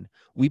equation.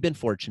 We've been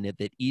fortunate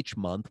that each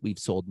month we've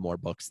sold more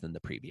books than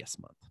the previous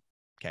month.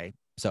 Okay.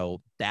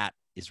 So that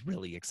is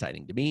really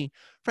exciting to me.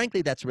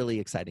 Frankly, that's really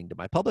exciting to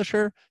my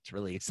publisher. It's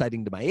really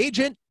exciting to my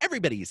agent.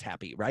 Everybody's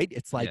happy, right?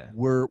 It's like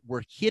we're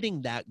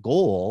hitting that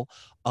goal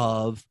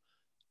of,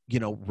 you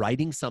know,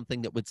 writing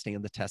something that would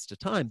stand the test of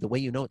time. The way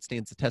you know it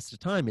stands the test of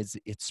time is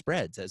it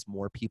spreads. As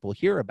more people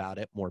hear about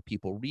it, more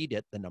people read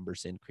it, the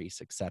numbers increase,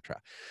 etc.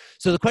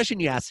 So the question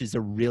you asked is a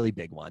really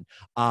big one.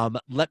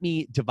 Let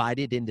me divide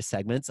it into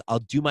segments. I'll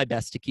do my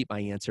best to keep my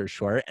answer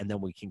short, and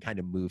then we can kind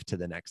of move to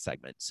the next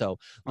segment. So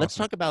let's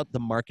talk about the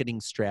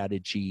marketing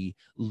strategy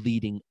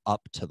leading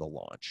up to the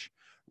launch.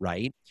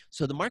 Right?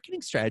 So the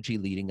marketing strategy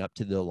leading up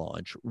to the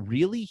launch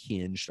really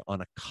hinged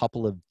on a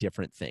couple of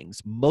different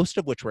things, most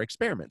of which were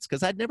experiments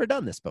because I'd never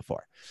done this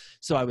before.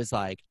 So I was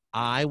like,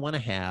 I want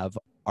to have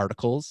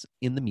articles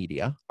in the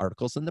media,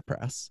 articles in the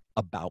press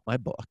about my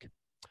book.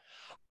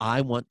 I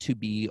want to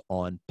be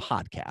on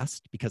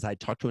podcast because I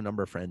talked to a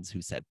number of friends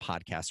who said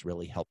podcasts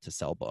really help to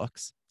sell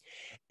books.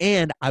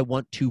 And I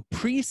want to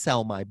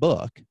pre-sell my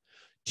book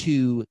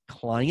to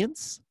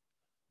clients,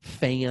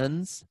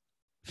 fans,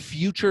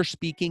 future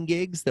speaking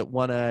gigs that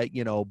want to,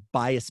 you know,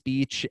 buy a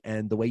speech.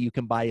 And the way you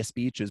can buy a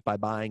speech is by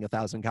buying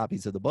 1,000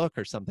 copies of the book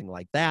or something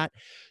like that.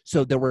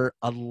 So there were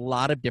a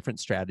lot of different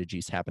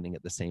strategies happening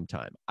at the same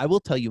time. I will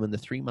tell you in the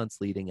 3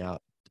 months leading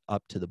up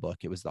to the book,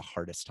 it was the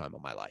hardest time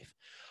of my life.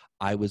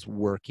 I was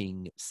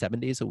working 7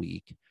 days a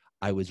week.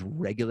 I was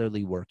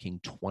regularly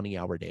working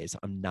 20-hour days.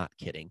 I'm not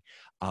kidding.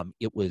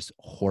 It was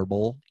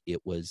horrible.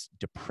 It was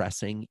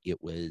depressing.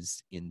 It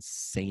was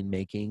insane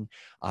making.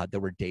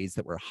 There were days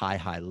that were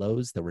high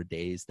lows. There were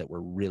days that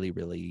were really,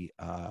 really,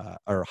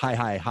 or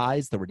high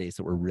highs. There were days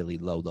that were really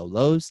low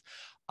lows.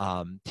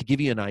 To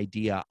give you an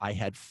idea, I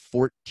had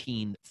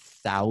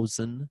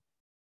 14,000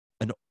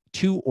 and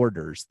 2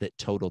 orders that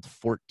totaled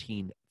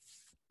 14.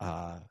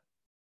 Are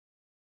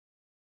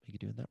you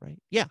doing that right?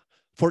 Yeah,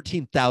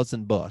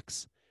 14,000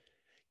 books.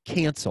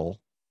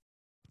 Cancel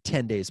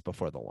 10 days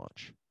before the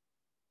launch.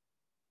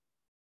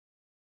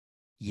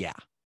 Yeah.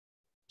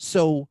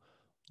 So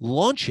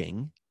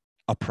launching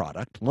a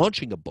product,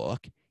 launching a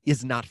book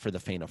is not for the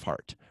faint of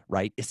heart,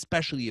 right?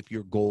 Especially if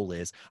your goal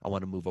is, I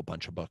want to move a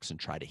bunch of books and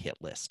try to hit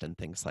list and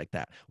things like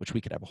that, which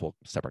we could have a whole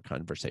separate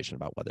conversation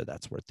about whether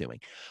that's worth doing.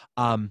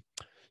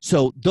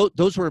 So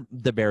those were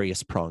the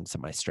various prongs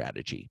of my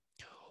strategy.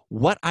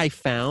 What I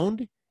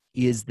found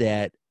is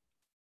that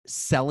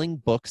selling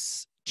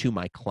books to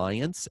my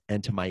clients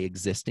and to my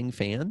existing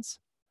fans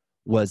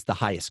was the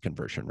highest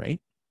conversion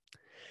rate.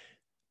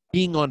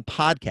 Being on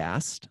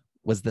podcast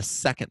was the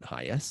second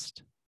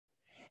highest.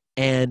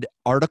 And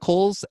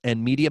articles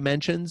and media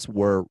mentions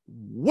were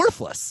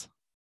worthless.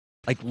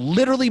 Like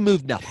literally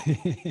moved nothing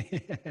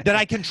that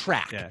I can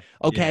track. Yeah,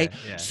 Okay.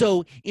 yeah.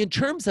 So in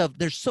terms of,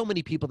 there's so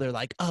many people, they're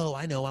like, oh,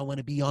 I know, I want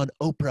to be on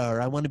Oprah,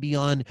 or I want to be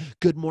on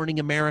Good Morning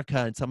America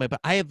and something.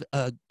 But I have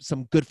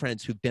some good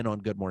friends who've been on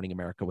Good Morning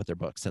America with their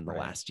books in the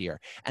last year,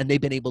 and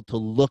they've been able to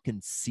look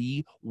and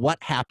see what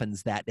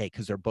happens that day,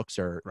 because their books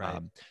are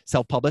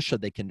self-published, so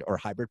they can, or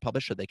hybrid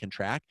published, so they can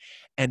track.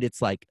 And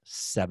it's like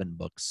 7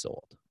 books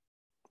sold.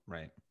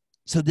 Right.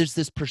 So there's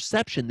this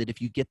perception that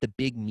if you get the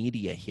big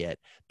media hit,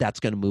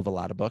 that's going to move a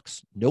lot of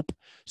books. Nope.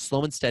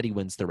 Slow and steady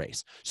wins the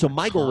race. So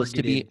my goal was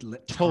to be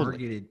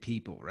targeted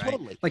people, right?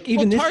 Totally. Like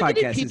even this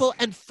targeted podcast people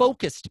and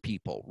focused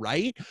people,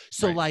 right?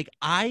 So like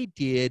I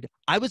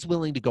was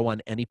willing to go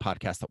on any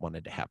podcast that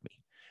wanted to have me.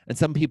 And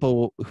some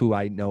people who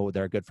I know,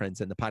 they're good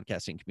friends in the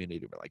podcasting community,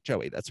 were like,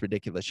 Joey, that's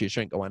ridiculous. You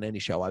shouldn't go on any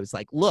show. I was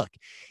like, look,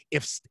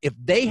 if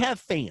they have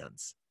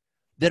fans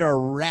that are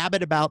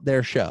rabid about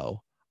their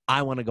show,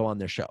 I want to go on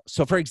their show.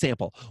 So for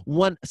example,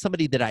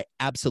 somebody that I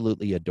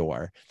absolutely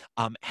adore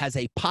has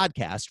a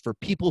podcast for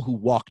people who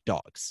walk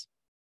dogs.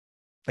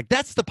 Like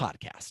that's the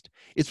podcast.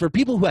 It's for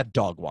people who have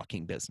dog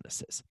walking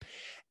businesses.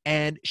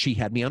 And she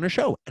had me on her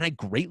show, and I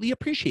greatly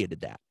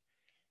appreciated that.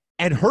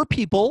 And her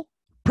people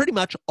pretty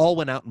much all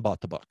went out and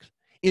bought the book.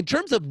 In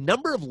terms of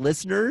number of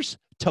listeners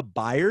to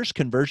buyers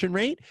conversion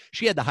rate,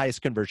 she had the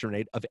highest conversion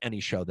rate of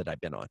any show that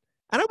I've been on.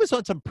 And I was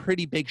on some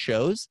pretty big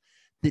shows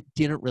that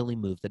didn't really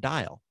move the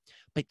dial.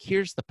 But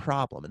here's the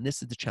problem, and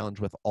this is the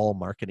challenge with all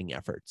marketing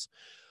efforts.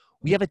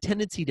 We have a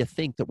tendency to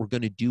think that we're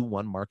going to do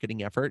one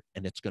marketing effort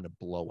and it's going to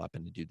blow up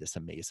and do this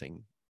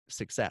amazing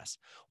success,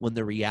 when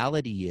the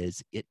reality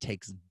is it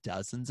takes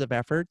dozens of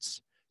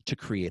efforts to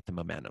create the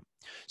momentum.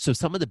 So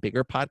some of the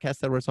bigger podcasts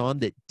that I was on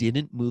that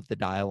didn't move the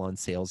dial on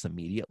sales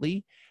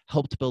immediately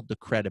helped build the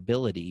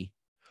credibility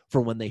for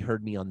when they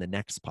heard me on the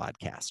next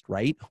podcast,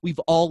 right? We've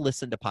all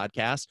listened to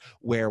podcasts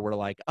where we're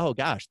like, oh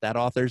gosh, that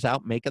author's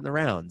out making the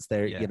rounds.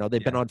 They've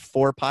been on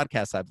 4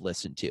 podcasts I've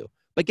listened to.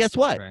 But guess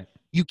what? Right.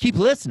 You keep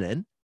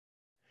listening,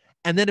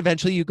 and then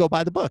eventually you go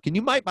buy the book. And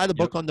you might buy the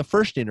book on the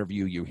first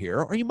interview you hear,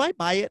 or you might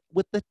buy it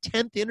with the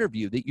 10th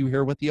interview that you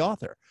hear with the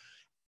author.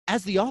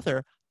 As the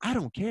author, I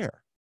don't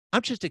care.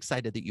 I'm just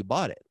excited that you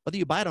bought it. Whether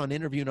you buy it on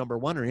interview number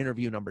 1 or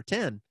interview number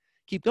 10,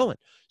 keep going.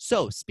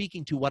 So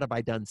speaking to what have I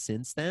done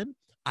since then,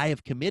 I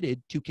have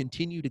committed to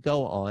continue to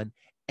go on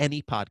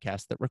any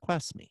podcast that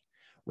requests me,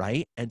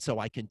 right? And so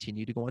I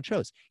continue to go on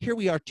shows. Here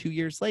we are 2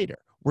 years later.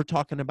 We're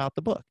talking about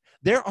the book.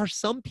 There are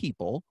some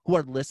people who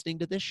are listening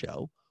to this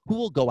show who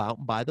will go out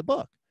and buy the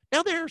book.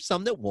 Now, there are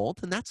some that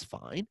won't, and that's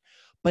fine.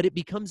 But it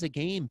becomes a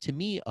game to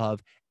me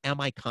of,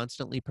 am I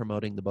constantly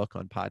promoting the book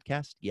on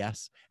podcast?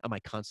 Yes. Am I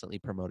constantly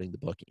promoting the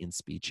book in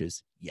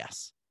speeches?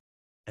 Yes.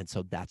 And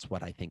so that's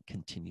what I think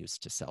continues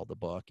to sell the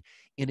book,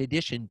 in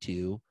addition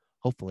to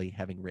hopefully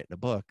having written a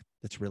book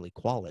that's really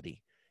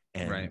quality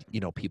and,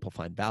 people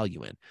find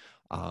value in.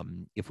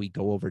 If we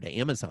go over to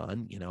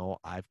Amazon,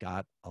 I've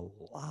got a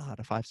lot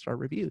of 5-star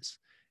reviews,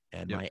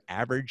 and my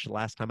average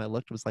last time I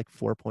looked was like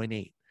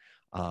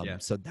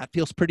 4.8. So that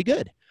feels pretty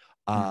good.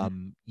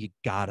 You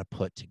got to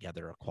put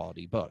together a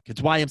quality book.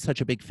 It's why I'm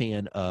such a big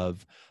fan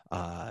of,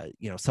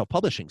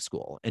 self-publishing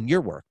school and your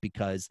work,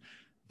 because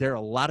there are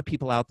a lot of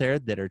people out there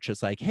that are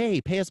just like,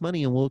 hey, pay us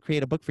money and we'll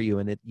create a book for you.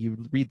 And you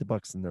read the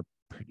books and they're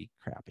pretty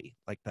crappy.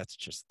 Like, that's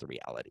just the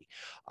reality.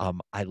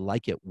 I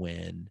like it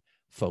when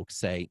folks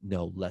say,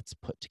 no, let's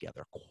put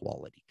together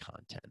quality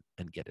content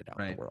and get it out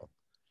in the world.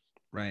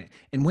 Right.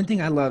 And one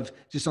thing I love,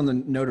 just on the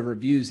note of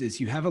reviews, is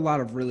you have a lot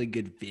of really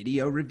good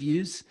video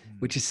reviews,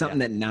 which is something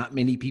that not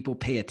many people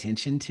pay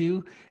attention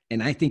to.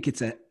 And I think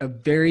it's a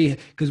very,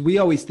 because we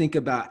always think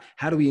about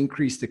how do we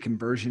increase the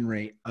conversion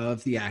rate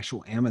of the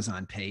actual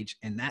Amazon page.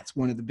 And that's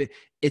one of the big,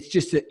 it's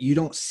just that you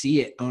don't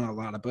see it on a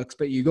lot of books,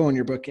 but you go on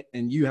your book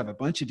and you have a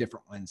bunch of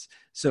different ones.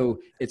 So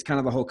it's kind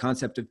of the whole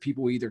concept of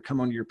people either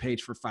come onto your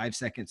page for 5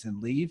 seconds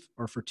and leave,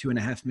 or for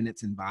 2.5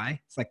 minutes and buy.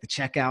 It's like the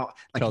checkout,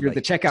 like you're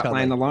the checkout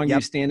line, the longer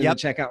you stand in the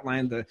checkout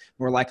line, the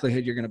more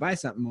likelihood you're going to buy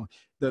something more.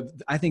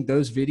 I think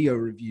those video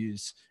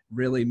reviews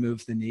really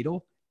move the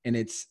needle. And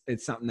it's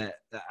something that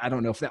I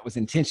don't know if that was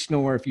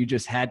intentional or if you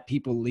just had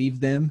people leave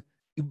them.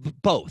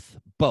 Both,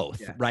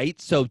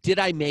 right? So did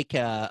I make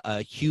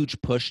a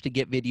huge push to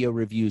get video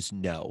reviews?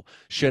 No.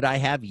 Should I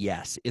have?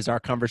 Yes. Is our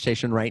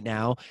conversation right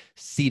now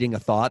seeding a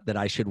thought that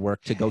I should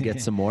work to go get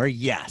some more?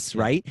 Yes,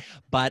 right?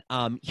 But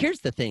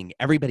here's the thing,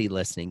 everybody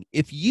listening,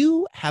 if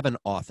you have an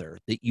author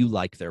that you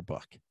like their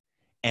book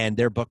and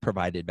their book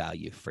provided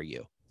value for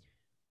you,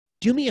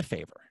 do me a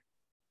favor.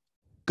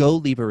 Go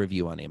leave a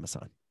review on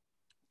Amazon.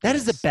 That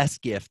is the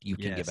best gift you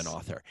can give an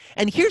author.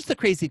 And here's the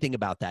crazy thing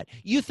about that.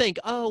 You think,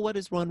 oh, what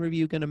is one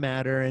review going to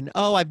matter? And,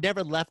 oh, I've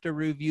never left a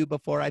review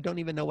before. I don't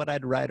even know what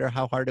I'd write or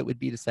how hard it would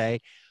be to say.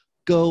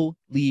 Go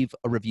leave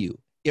a review.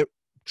 It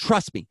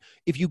Trust me,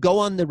 if you go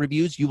on the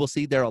reviews, you will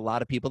see there are a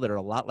lot of people that are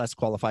a lot less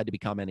qualified to be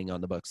commenting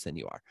on the books than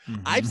you are.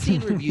 Mhm. I've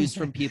seen reviews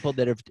from people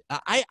that have,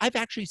 I've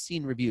actually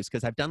seen reviews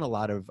because I've done a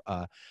lot of,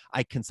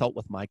 I consult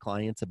with my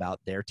clients about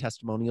their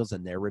testimonials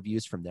and their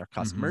reviews from their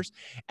customers.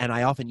 And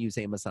I often use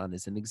Amazon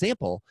as an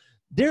example.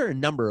 There are a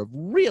number of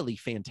really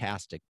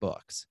fantastic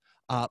books.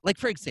 Like,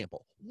 for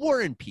example, War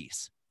and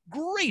Peace.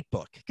 Great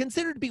book,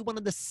 considered to be one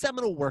of the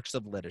seminal works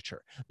of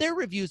literature. There are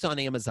reviews on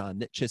Amazon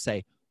that just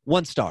say,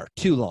 1 star,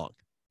 too long.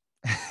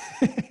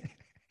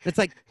 It's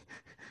like,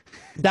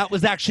 that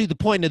was actually the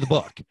point of the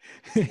book.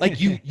 Like,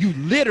 you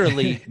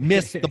literally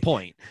missed the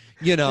point,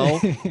 you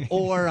know?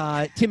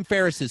 Or Tim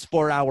Ferriss's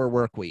 4-Hour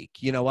Work Week.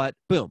 You know what?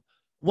 Boom,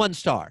 1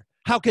 star.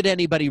 How could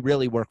anybody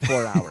really work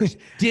 4 hours?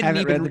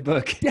 Haven't read the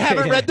book.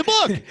 Haven't read the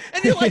book.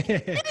 And you're like, you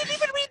didn't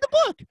even read the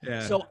book.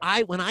 Yeah. So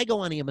when I go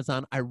on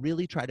Amazon, I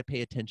really try to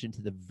pay attention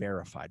to the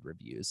verified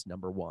reviews,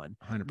 number one.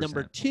 100%.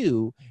 Number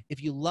two,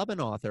 if you love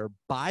an author,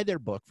 buy their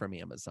book from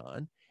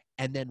Amazon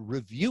and then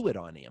review it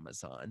on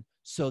Amazon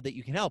so that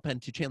you can help. And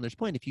to Chandler's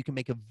point, if you can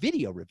make a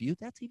video review,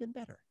 that's even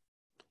better.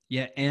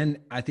 Yeah, and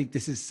I think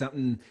this is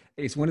something,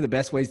 it's one of the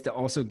best ways to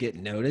also get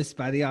noticed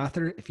by the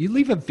author. If you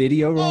leave a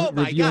video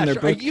review on their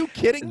book, are you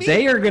kidding me?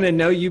 They are going to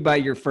know you by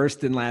your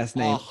first and last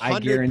name. 100%, I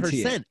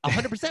guarantee it.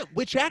 100%,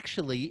 which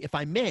actually, if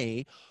I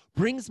may,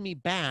 brings me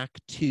back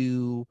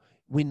to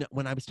when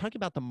I was talking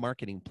about the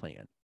marketing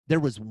plan. There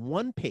was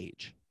one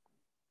page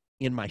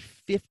in my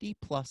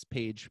 50-plus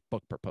page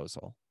book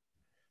proposal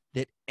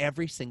that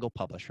every single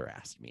publisher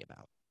asked me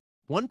about.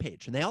 One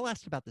page, and they all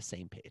asked about the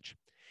same page.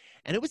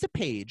 And it was a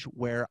page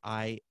where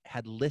I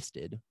had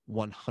listed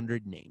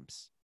 100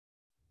 names.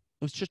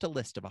 It was just a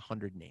list of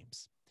 100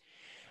 names.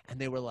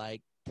 And they were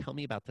like, tell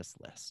me about this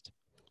list.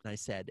 And I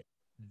said,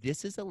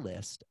 this is a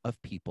list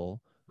of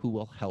people who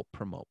will help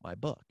promote my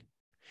book.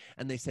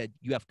 And they said,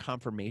 you have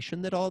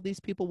confirmation that all these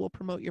people will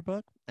promote your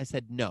book? I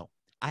said, no,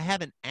 I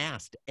haven't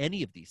asked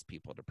any of these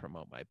people to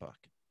promote my book.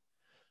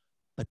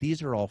 But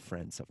these are all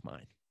friends of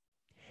mine.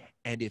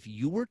 And if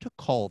you were to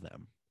call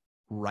them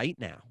right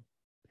now,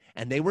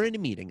 and they were in a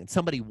meeting, and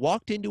somebody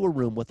walked into a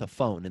room with a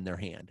phone in their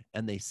hand,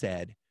 and they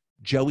said,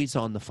 Joey's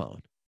on the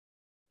phone,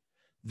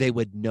 they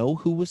would know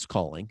who was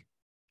calling,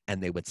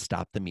 and they would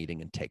stop the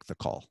meeting and take the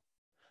call.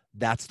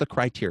 That's the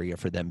criteria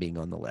for them being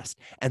on the list.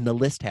 And the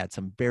list had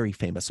some very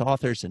famous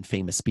authors and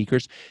famous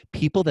speakers,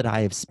 people that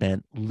I have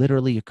spent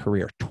literally a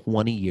career,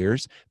 20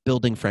 years,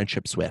 building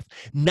friendships with,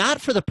 not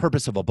for the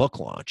purpose of a book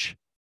launch.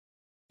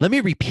 Let me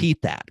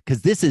repeat that,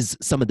 because this is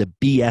some of the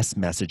BS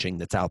messaging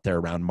that's out there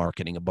around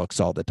marketing of books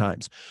all the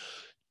times.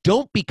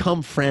 Don't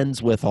become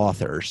friends with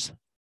authors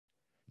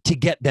to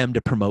get them to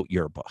promote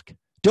your book.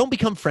 Don't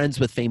become friends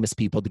with famous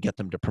people to get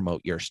them to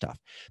promote your stuff.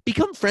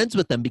 Become friends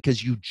with them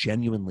because you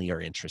genuinely are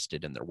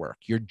interested in their work.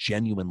 You're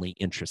genuinely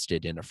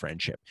interested in a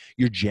friendship.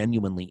 You're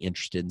genuinely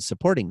interested in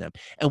supporting them.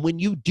 And when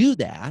you do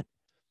that,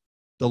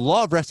 the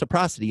law of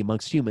reciprocity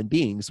amongst human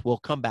beings will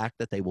come back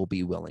that they will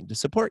be willing to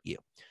support you.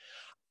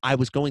 I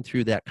was going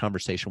through that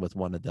conversation with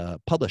one of the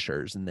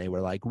publishers, and they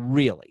were like,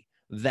 really,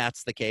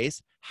 that's the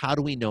case? How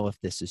do we know if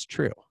this is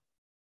true?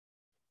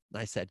 And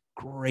I said,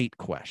 great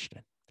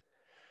question.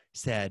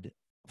 Said,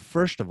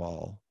 first of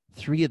all,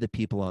 3 of the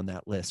people on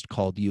that list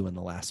called you in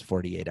the last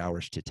 48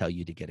 hours to tell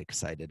you to get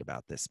excited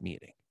about this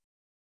meeting.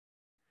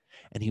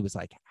 And he was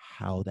like,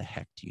 how the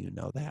heck do you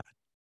know that?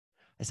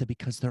 I said,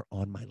 because they're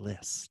on my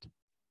list.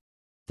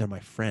 They're my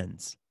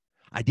friends.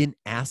 I didn't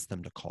ask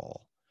them to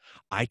call.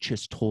 I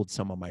just told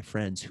some of my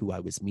friends who I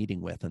was meeting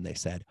with, and they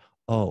said,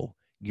 oh,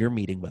 you're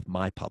meeting with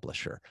my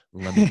publisher.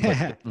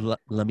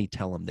 Let me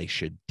tell them they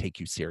should take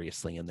you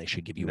seriously and they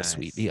should give you a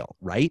sweet deal,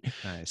 right?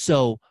 Nice.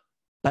 So,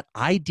 but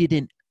I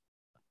didn't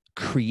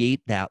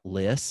create that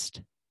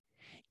list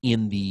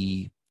in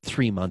the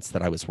 3 months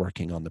that I was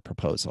working on the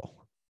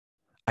proposal.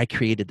 I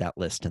created that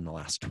list in the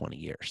last 20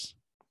 years.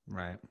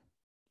 Right.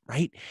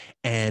 Right.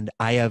 And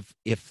I have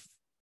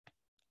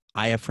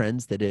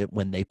friends that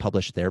when they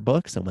publish their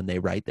books and when they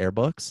write their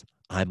books,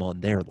 I'm on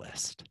their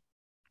list.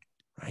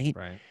 Right.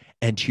 Right.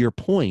 And to your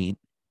point,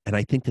 and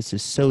I think this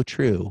is so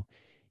true,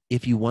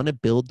 if you want to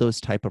build those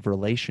type of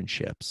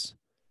relationships,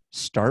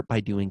 start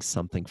by doing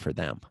something for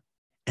them.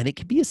 And it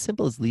can be as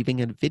simple as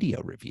leaving a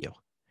video review.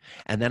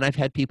 And then I've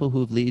had people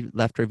who've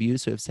left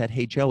reviews who have said,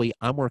 hey, Joey,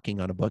 I'm working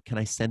on a book. Can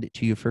I send it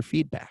to you for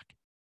feedback?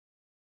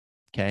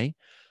 Okay.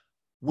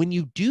 When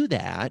you do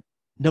that,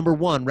 number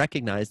one,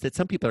 recognize that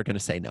some people are going to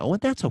say no,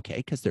 and that's okay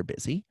because they're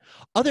busy.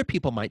 Other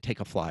people might take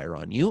a flyer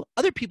on you.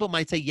 Other people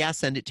might say, yeah,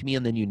 send it to me,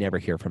 and then you never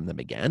hear from them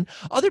again.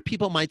 Other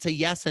people might say,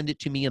 yeah, send it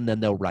to me, and then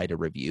they'll write a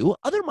review.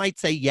 Other might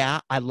say, yeah,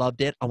 I loved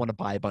it. I want to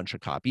buy a bunch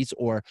of copies,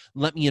 or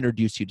let me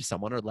introduce you to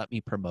someone, or let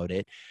me promote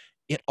it.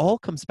 It all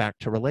comes back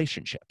to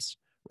relationships,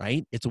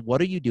 right? It's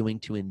what are you doing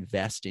to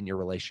invest in your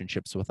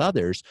relationships with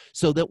others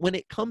so that when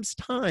it comes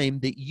time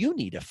that you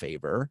need a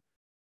favor,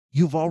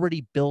 you've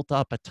already built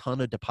up a ton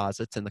of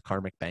deposits in the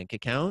karmic bank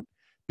account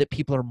that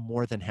people are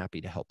more than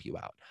happy to help you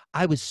out.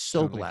 I was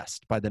so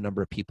blessed by the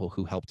number of people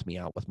who helped me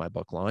out with my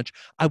book launch.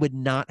 I would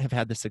not have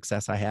had the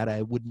success I had.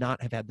 I would not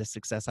have had the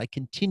success I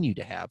continue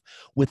to have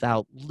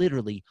without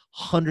literally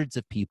hundreds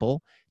of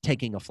people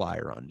taking a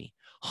flyer on me,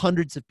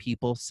 hundreds of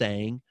people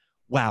saying,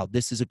 wow,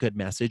 this is a good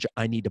message.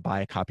 I need to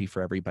buy a copy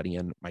for everybody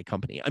in my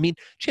company. I mean,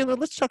 Chandler,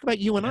 let's talk about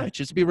you and I,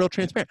 just to be real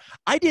transparent.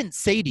 I didn't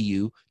say to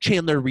you,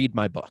 Chandler, read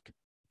my book,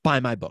 buy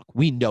my book.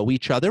 We know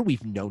each other.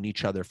 We've known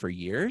each other for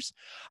years.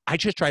 I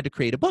just tried to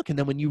create a book. And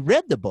then when you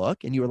read the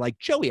book and you were like,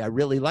 Joey, I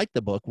really like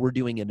the book. We're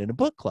doing it in a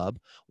book club.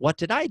 What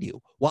did I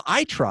do? Well,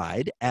 I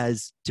tried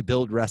as to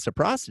build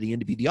reciprocity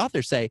and to be the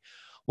author, say,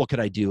 well,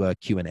 could I do a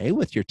Q&A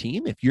with your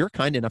team? If you're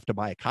kind enough to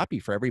buy a copy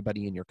for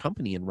everybody in your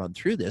company and run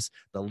through this,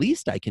 the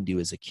least I can do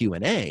is a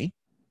Q&A.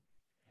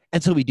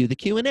 And so we do the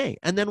Q&A.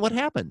 And then what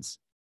happens?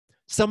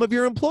 Some of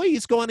your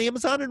employees go on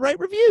Amazon and write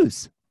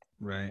reviews.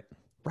 Right.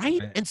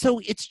 And so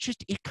it's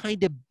just, it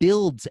kind of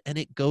builds and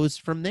it goes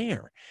from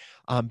there.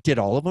 Did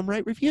all of them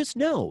write reviews?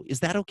 No. Is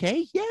that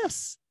okay?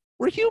 Yes.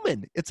 We're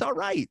human. It's all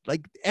right.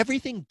 Like,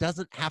 everything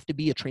doesn't have to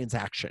be a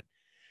transaction.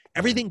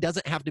 Everything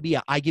doesn't have to be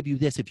I give you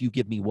this if you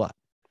give me what.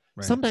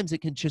 Right. Sometimes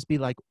it can just be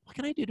like, what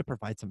can I do to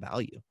provide some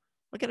value?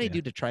 What can I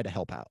do to try to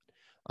help out?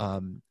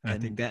 I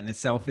think that in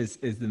itself is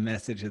the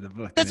message of the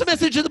book. That's the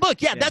message of the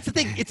book. Yeah, that's the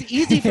thing. It's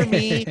easy for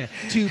me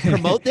to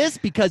promote this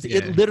because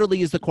it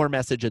literally is the core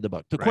message of the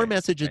book. The core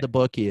message of the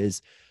book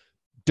is,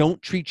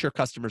 don't treat your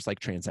customers like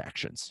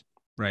transactions.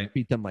 Right.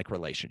 Treat them like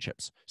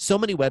relationships. So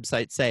many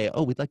websites say,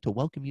 oh, we'd like to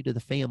welcome you to the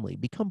family.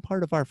 Become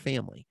part of our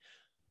family.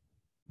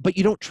 But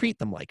you don't treat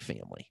them like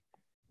family.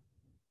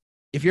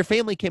 If your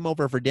family came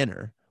over for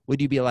dinner, would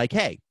you be like,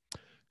 hey,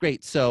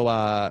 great,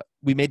 so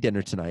we made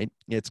dinner tonight.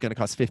 It's going to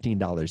cost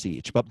 $15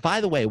 each. But by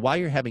the way, while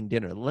you're having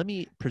dinner, let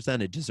me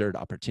present a dessert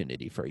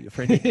opportunity for you.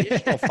 For an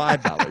additional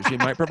 $5, we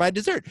might provide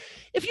dessert.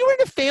 If you were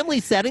in a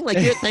family setting, like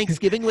you're at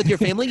Thanksgiving with your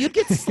family, you'd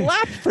get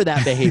slapped for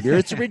that behavior.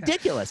 It's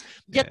ridiculous.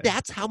 Yet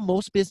that's how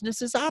most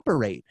businesses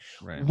operate.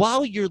 Right.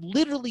 While you're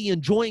literally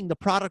enjoying the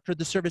product or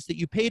the service that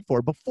you paid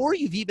for, before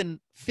you've even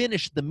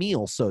finished the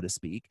meal, so to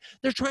speak,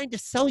 they're trying to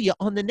sell you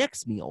on the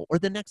next meal or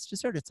the next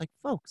dessert. It's like,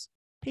 folks,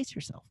 pace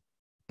yourself.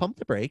 Pump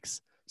the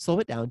brakes, slow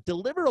it down,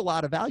 deliver a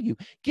lot of value.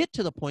 Get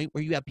to the point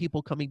where you have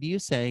people coming to you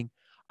saying,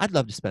 I'd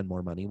love to spend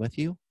more money with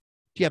you.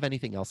 Do you have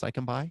anything else I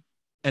can buy?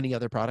 Any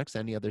other products,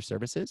 any other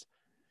services?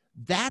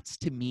 That's,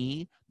 to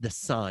me, the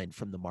sign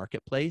from the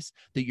marketplace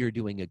that you're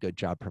doing a good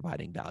job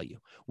providing value.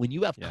 When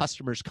you have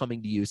customers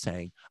coming to you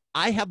saying,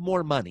 I have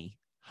more money,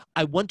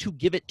 I want to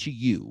give it to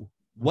you.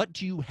 What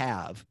do you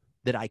have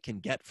that I can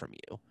get from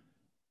you?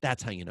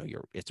 That's how you know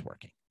it's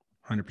working.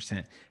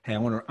 100%. Hey, I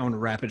want to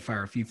rapid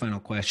fire a few final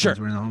questions.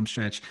 We're in the home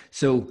stretch.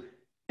 So,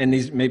 and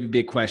these may be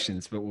big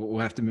questions, but we'll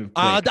have to move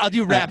quick. I'll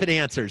do rapid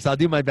answers. I'll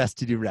do my best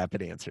to do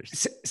rapid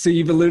answers. So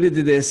you've alluded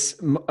to this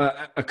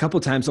a couple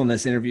times on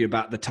this interview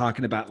about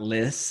talking about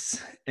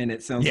lists, and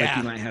it sounds like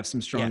you might have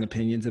some strong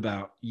opinions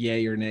about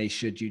yay or nay.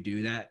 Should you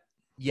do that?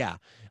 Yeah.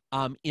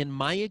 In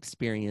my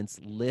experience,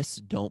 lists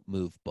don't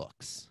move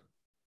books.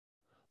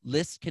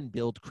 Lists can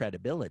build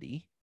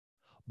credibility,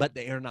 but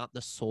they are not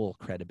the sole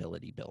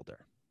credibility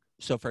builder.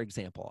 So, for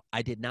example,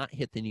 I did not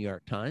hit the New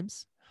York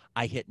Times.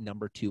 I hit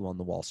number 2 on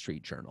the Wall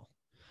Street Journal.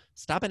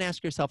 Stop and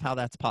ask yourself how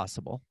that's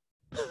possible.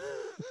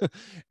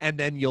 And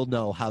then you'll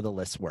know how the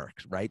lists work,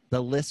 right?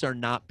 The lists are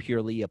not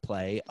purely a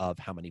play of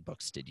how many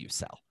books did you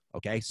sell.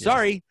 Okay.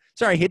 Sorry.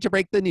 I hate to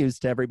break the news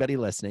to everybody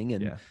listening.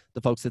 And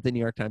the folks at the New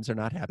York Times are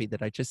not happy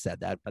that I just said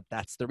that, but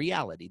that's the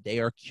reality. They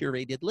are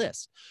curated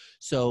lists.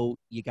 So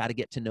you got to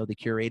get to know the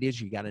curators.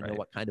 You got to know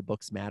what kind of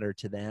books matter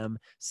to them.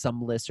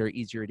 Some lists are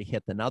easier to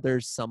hit than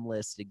others. Some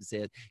lists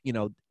exist.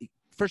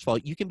 First of all,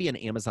 you can be an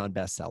Amazon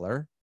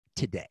bestseller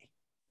today.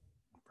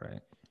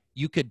 Right.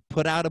 You could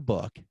put out a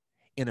book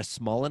in a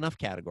small enough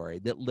category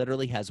that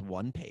literally has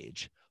 1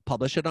 page,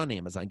 publish it on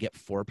Amazon, get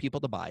 4 people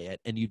to buy it,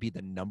 and you'd be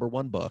the number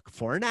 1 book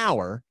for an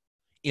hour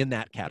in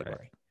that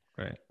category.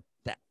 Right.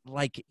 That,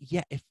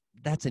 if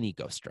that's an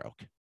ego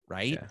stroke,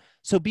 right? Yeah.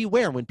 So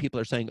beware when people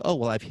are saying, oh,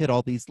 well, I've hit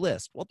all these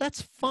lists. Well,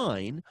 that's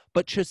fine,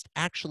 but just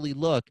actually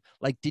look,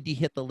 did you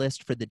hit the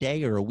list for the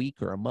day or a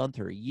week or a month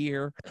or a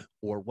year?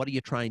 Or what are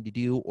you trying to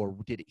do? Or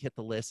did it hit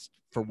the list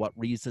for what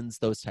reasons?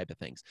 Those type of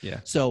things. Yeah.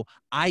 So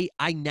I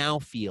now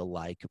feel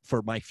like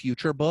for my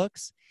future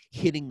books,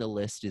 hitting the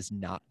list is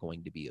not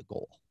going to be a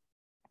goal.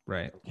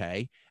 Right.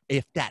 Okay.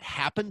 If that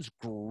happens,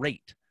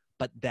 great.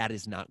 But that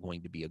is not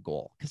going to be a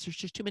goal because there's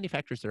just too many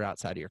factors that are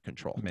outside of your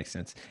control. Makes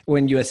sense.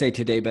 When USA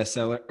Today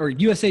bestseller or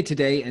USA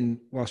Today and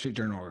Wall Street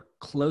Journal are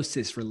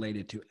closest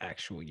related to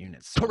actual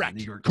units. So Correct.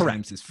 New York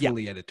Times is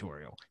fully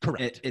editorial.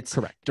 Correct. It's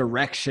correct.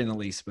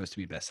 Directionally supposed to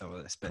be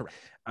bestseller list. But Correct.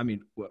 I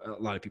mean,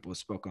 a lot of people have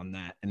spoke on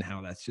that and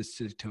how that's just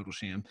a total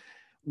sham.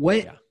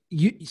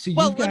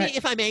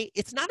 If I may,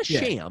 it's not a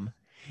sham.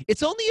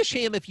 It's only a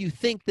sham if you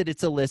think that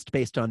it's a list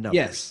based on numbers.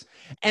 Yes.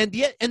 And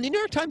the New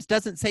York Times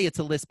doesn't say it's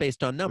a list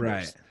based on numbers.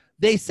 Right.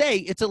 They say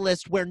it's a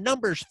list where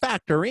numbers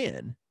factor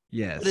in.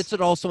 Yes. But it's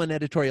also an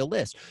editorial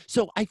list.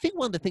 So I think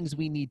one of the things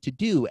we need to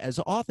do as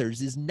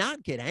authors is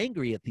not get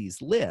angry at these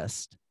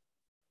lists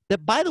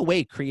that, by the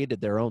way,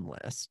 created their own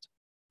list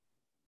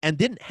and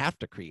didn't have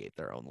to create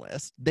their own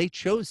list. They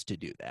chose to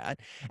do that.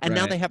 And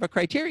now they have a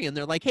criterion.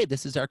 They're like, hey,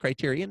 this is our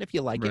criterion. If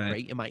you like it,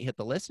 great, you might hit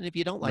the list. And if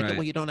you don't like it,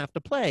 well, you don't have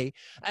to play.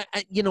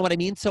 You know what I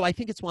mean? So I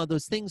think it's one of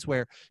those things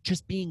where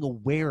just being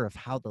aware of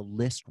how the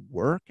lists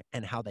work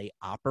and how they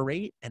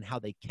operate and how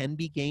they can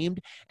be gamed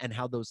and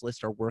how those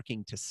lists are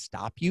working to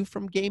stop you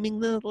from gaming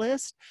the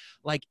list.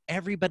 Like,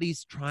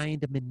 everybody's trying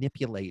to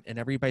manipulate and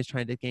everybody's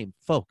trying to game.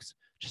 Folks,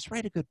 just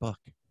write a good book.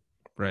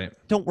 Right.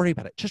 Don't worry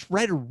about it. Just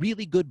write a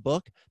really good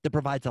book that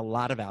provides a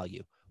lot of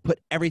value.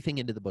 Put everything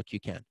into the book you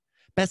can.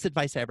 Best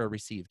advice I ever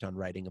received on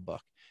writing a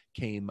book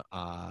came,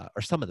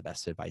 or some of the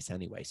best advice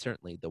anyway,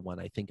 certainly the one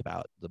I think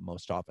about the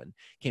most often,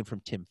 came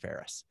from Tim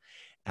Ferriss.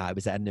 I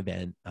was at an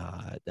event,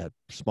 a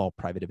small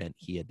private event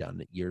he had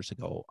done years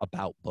ago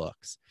about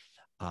books.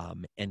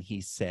 And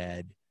he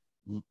said,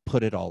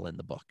 put it all in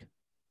the book.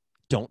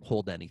 Don't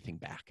hold anything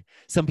back.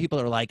 Some people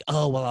are like,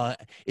 oh, well,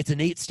 it's an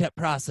 8-step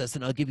process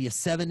and I'll give you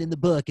 7 in the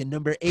book and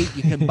number 8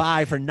 you can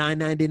buy for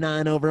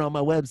 $9.99 over on my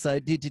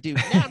website.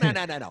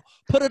 No.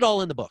 Put it all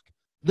in the book.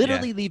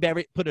 Literally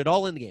put it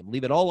all in the game.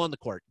 Leave it all on the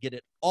court. Get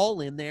it all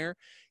in there.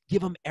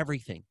 Give them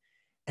everything.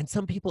 And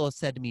some people have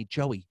said to me,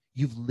 Joey,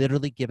 you've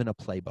literally given a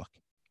playbook.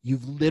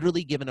 You've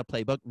literally given a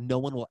playbook. No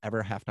one will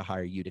ever have to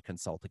hire you to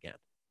consult again.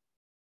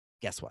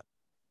 Guess what?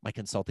 My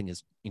consulting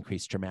has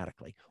increased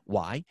dramatically.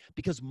 Why?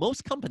 Because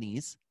most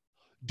companies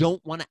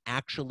don't want to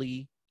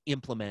actually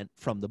implement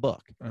from the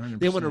book.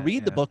 They want to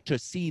read the book to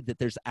see that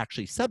there's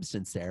actually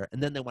substance there,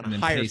 and then they want to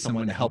hire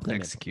someone to help them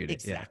execute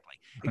it.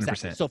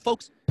 Exactly. So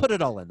folks, put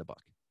it all in the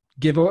book.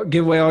 Give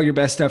away all your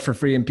best stuff for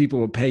free, and people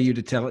will pay you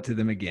to tell it to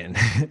them again,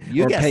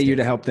 or pay you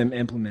to help them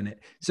implement it.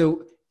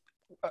 So,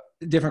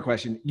 different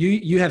question.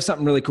 You have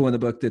something really cool in the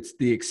book that's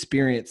the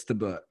experience the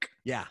book.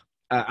 Yeah.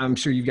 I'm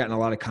sure you've gotten a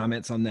lot of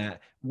comments on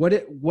that.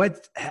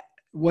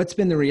 What's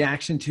been the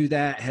reaction to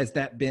that? Has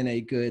that been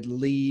a good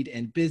lead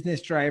and business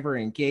driver,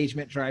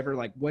 engagement driver?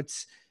 Like,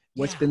 what's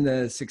been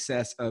the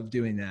success of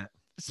doing that?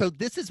 So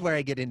this is where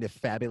I get into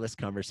fabulous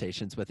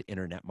conversations with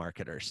internet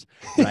marketers,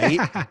 right?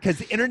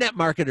 Because internet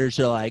marketers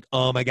are like,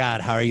 oh my God,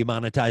 how are you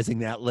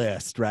monetizing that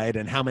list, right?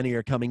 And how many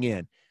are coming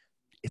in?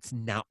 It's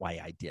not why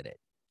I did it.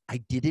 I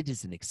did it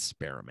as an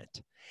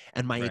experiment.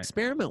 And my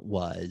experiment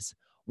was,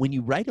 when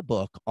you write a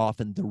book,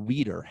 often the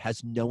reader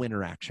has no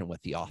interaction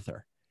with the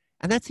author.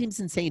 And that seems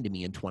insane to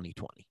me in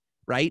 2020,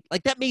 right?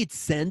 Like, that made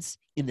sense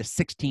in the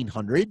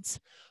 1600s,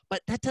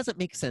 but that doesn't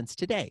make sense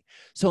today.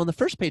 So on the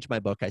first page of my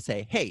book, I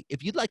say, hey,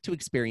 if you'd like to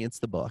experience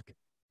the book,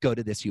 go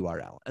to this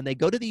URL. And they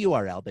go to the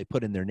URL, they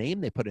put in their name,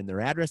 they put in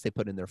their address, they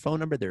put in their phone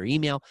number, their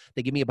email,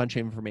 they give me a bunch of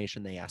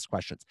information, they ask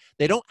questions.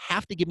 They don't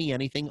have to give me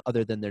anything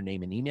other than their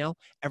name and email.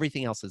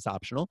 Everything else is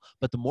optional,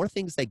 but the more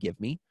things they give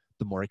me,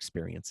 the more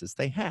experiences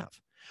they have,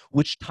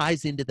 which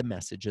ties into the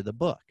message of the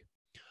book.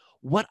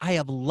 What I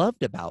have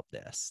loved about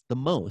this the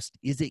most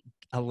is it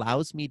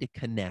allows me to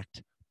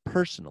connect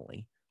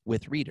personally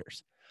with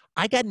readers.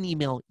 I got an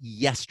email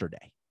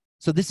yesterday.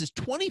 So this is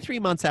 23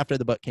 months after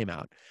the book came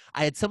out.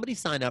 I had somebody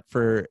sign up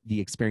for the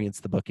Experience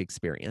the Book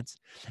experience.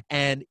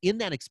 And in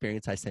that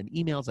experience, I send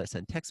emails, I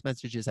send text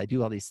messages, I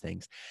do all these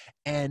things.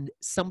 And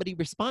somebody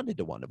responded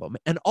to one of them.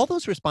 And all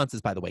those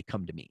responses, by the way,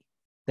 come to me.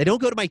 They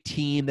don't go to my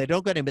team. They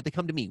don't go to him, but they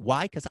come to me.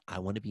 Why? Because I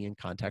want to be in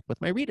contact with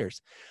my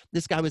readers.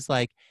 This guy was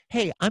like,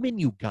 hey, I'm in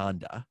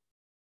Uganda.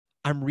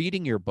 I'm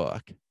reading your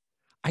book.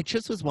 I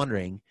just was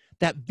wondering,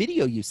 that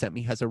video you sent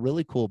me has a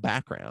really cool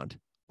background.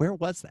 Where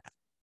was that?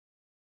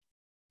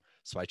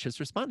 So I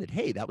just responded,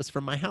 hey, that was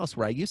from my house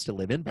where I used to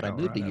live in, but I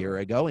moved a year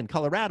ago in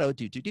Colorado.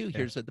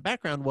 Here's what the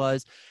background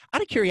was.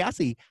 Out of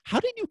curiosity, how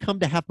did you come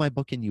to have my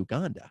book in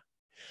Uganda?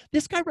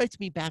 This guy writes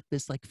me back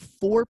this like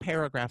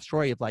 4-paragraph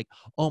story of like,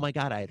 oh my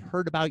God, I had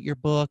heard about your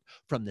book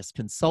from this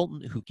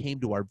consultant who came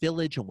to our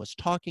village and was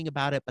talking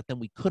about it, but then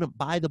we couldn't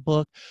buy the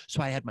book.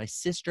 So I had my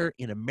sister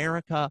in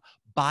America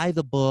buy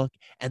the book,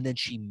 and then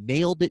she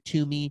mailed it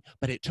to me,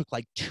 but it took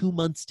like 2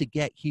 months to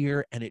get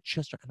here. And and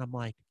I'm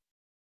like,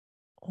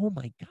 oh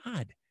my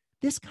God,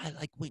 this guy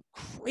like went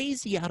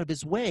crazy out of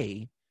his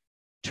way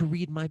to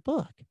read my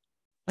book,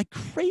 like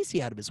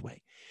crazy out of his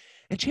way.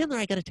 And Chandler,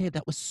 I got to tell you,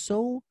 that was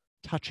so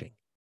touching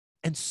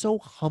and so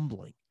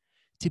humbling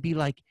to be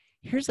like,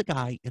 here's a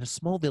guy in a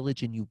small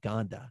village in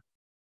Uganda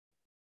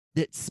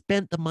that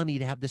spent the money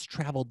to have this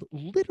traveled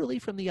literally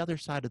from the other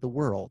side of the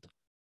world.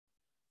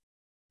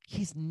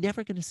 He's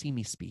never going to see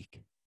me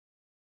speak.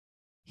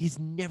 He's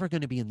never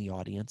going to be in the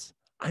audience.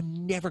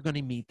 I'm never going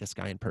to meet this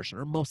guy in person,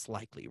 or most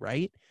likely,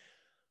 right?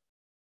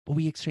 But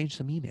we exchanged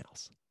some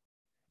emails.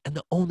 And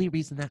the only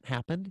reason that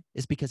happened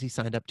is because he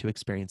signed up to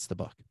Experience the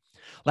Book.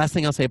 Last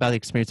thing I'll say about the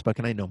Experience Book,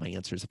 and I know my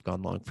answers have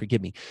gone long,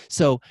 forgive me.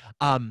 So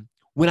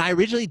when I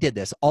originally did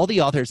this, all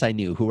the authors I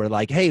knew who were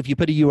like, hey, if you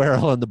put a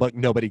URL in the book,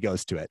 nobody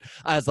goes to it.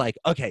 I was like,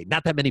 okay,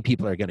 not that many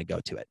people are going to go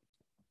to it.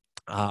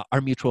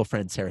 Our mutual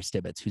friend, Sarah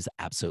Stibbets, who's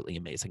absolutely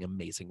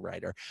amazing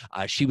writer.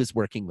 She was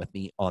working with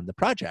me on the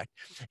project,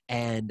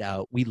 and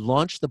we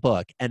launched the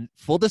book. And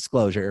full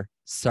disclosure,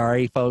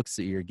 Sorry, folks,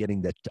 you're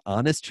getting the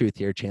honest truth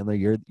here, Chandler.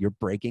 You're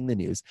breaking the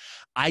news.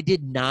 I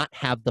did not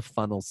have the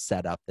funnels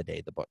set up the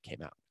day the book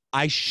came out.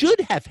 I should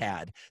have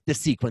had the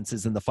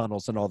sequences and the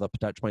funnels and all the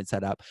touch points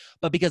set up,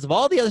 but because of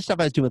all the other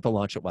stuff I was doing at the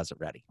launch, it wasn't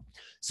ready.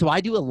 So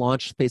I do a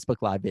launch Facebook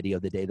Live video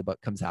the day the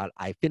book comes out.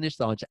 I finish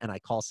the launch and I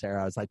call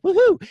Sarah. I was like,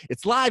 woohoo,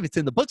 it's live. It's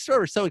in the bookstore.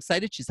 We're so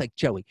excited. She's like,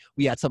 Joey,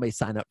 we had somebody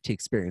sign up to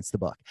experience the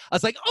book. I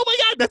was like, oh my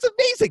God, that's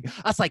amazing.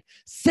 I was like,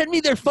 send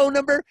me their phone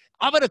number.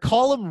 I'm going to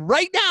call them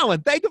right now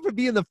and thank them for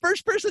being the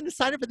first person to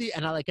sign up for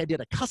and I did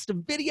a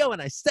custom video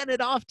and I sent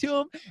it off to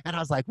them. And I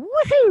was like,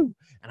 woohoo.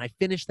 And I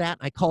finished that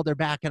and I called her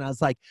back and I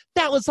was like,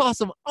 that was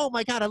awesome. Oh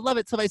my God, I love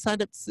it. Somebody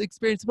signed up to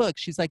experience the book.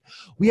 She's like,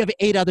 we have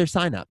 8 other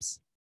signups.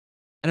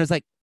 And I was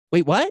like,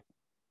 wait, what?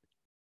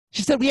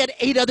 She said, we had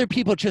 8 other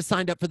people just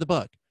signed up for the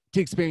book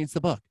to experience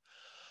the book.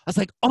 I was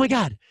like, oh my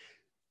God,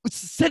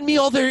 send me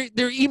all their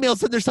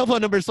emails and their cell phone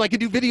numbers so I can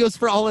do videos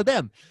for all of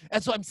them.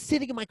 And so I'm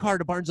sitting in my car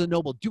to Barnes &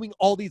 Noble doing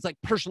all these like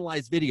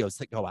personalized videos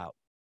that go out.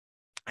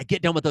 I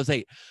get done with those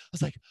 8. I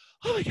was like,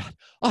 oh my God,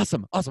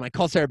 awesome. I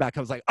called Sarah back. I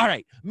was like, all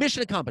right,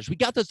 mission accomplished. We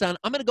got those done.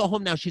 I'm going to go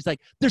home now. She's like,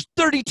 there's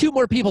 32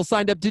 more people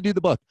signed up to do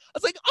the book. I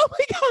was like, oh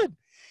my God.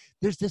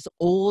 There's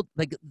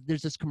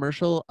this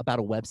commercial about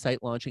a website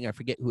launching. I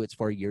forget who it's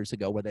for, years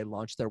ago, where they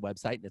launched their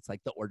website and it's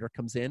like the order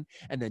comes in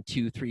and then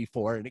 2, 3,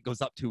 4, and it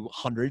goes up to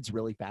hundreds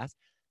really fast.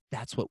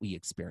 That's what we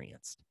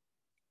experienced.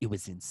 It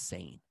was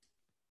insane.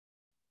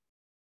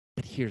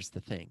 But here's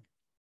the thing.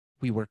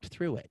 We worked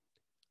through it.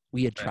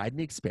 We had tried an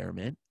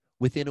experiment.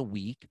 Within a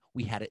week,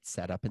 we had it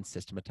set up and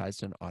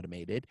systematized and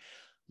automated.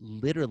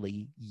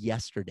 Literally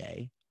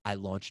yesterday, I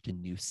launched a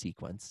new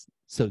sequence.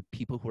 So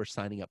people who are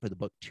signing up for the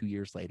book 2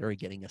 years later are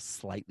getting a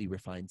slightly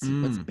refined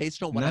sequence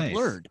based on what I've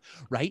learned,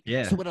 right?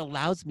 Yeah. So it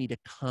allows me to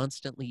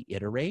constantly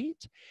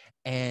iterate.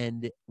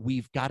 And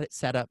we've got it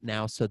set up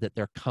now so that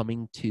they're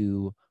coming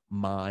to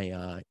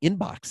my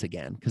inbox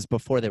again, because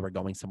before they were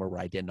going somewhere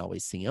where I didn't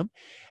always see them.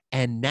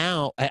 And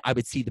now I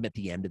would see them at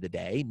the end of the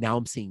day. Now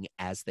I'm seeing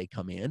as they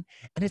come in.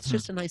 And it's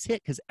just a nice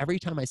hit because every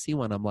time I see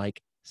one, I'm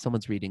like,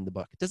 someone's reading the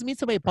book. It doesn't mean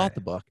somebody bought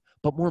the book,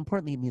 but more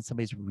importantly, it means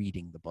somebody's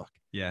reading the book.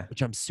 Yeah.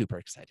 Which I'm super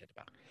excited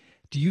about.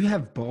 Do you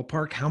have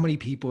ballpark? How many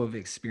people have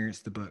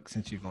experienced the book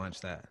since you've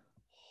launched that?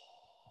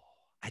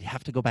 I'd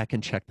have to go back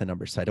and check the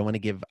numbers. So I don't want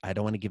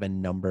to give a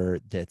number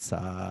that's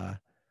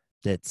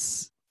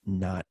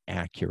not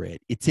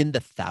accurate. It's in the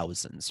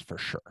thousands for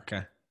sure.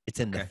 Okay. It's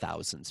in the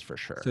thousands for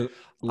sure. So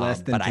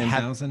less than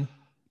 10,000?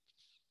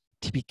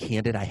 To be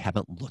candid, I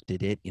haven't looked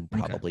at it in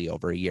probably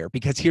over a year,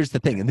 because here's the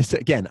thing. And this,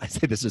 again, I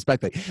say this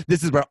respectfully.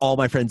 This is where all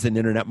my friends in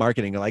internet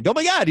marketing are like, oh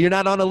my God, you're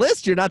not on a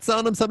list. You're not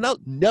selling them something else.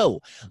 No,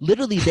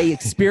 literally they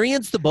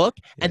experience the book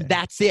and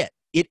that's it.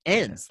 It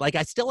ends. Like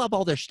I still have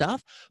all their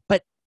stuff,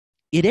 but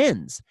it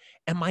ends.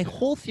 And my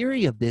whole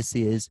theory of this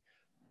is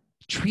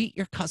treat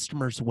your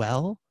customers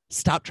well.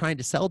 Stop trying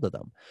to sell to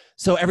them.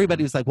 So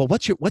everybody was like, well,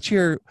 what's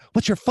your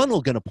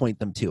funnel going to point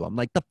them to? I'm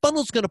like, the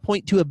funnel's going to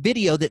point to a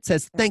video that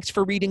says, thanks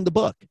for reading the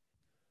book.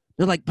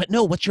 They're like, but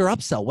no, what's your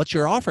upsell? What's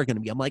your offer going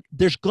to be? I'm like,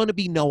 there's going to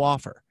be no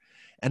offer.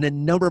 And a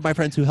number of my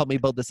friends who helped me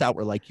build this out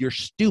were like, you're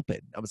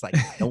stupid. I was like,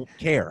 I don't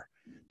care.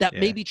 That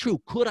may be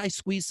true. Could I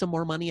squeeze some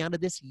more money out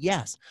of this?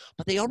 Yes.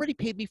 But they already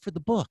paid me for the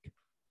book.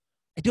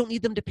 I don't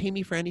need them to pay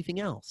me for anything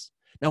else.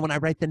 Now, when I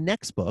write the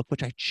next book,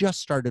 which I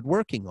just started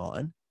working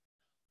on,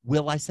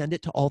 will I send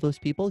it to all those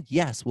people?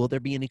 Yes. Will there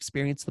be an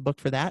experience the book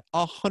for that?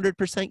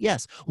 100%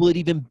 yes. Will it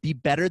even be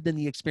better than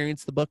the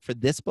experience the book for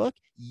this book?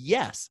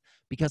 Yes,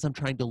 because I'm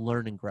trying to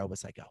learn and grow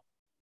as I go.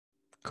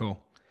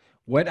 Cool.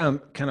 What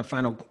kind of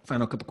final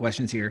couple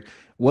questions here.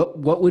 What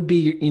would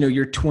be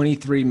your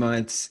 23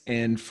 months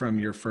in from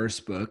your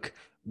first book?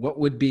 What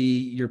would be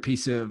your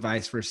piece of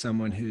advice for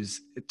someone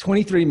who's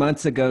 23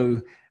 months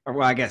ago? Or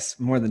well, I guess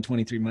more than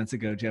 23 months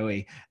ago,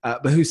 Joey,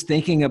 but who's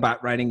thinking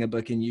about writing a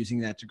book and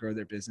using that to grow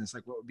their business?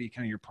 Like, what would be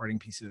kind of your parting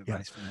piece of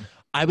advice for them?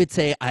 I would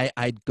say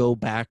I'd go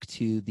back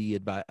to the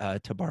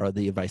to borrow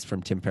the advice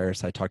from Tim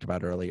Ferriss I talked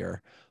about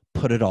earlier.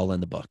 Put it all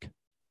in the book.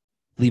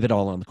 Leave it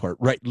all on the court.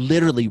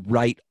 Literally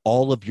write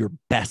all of your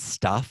best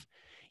stuff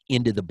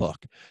into the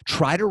book.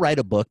 Try to write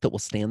a book that will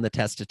stand the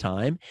test of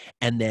time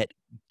and that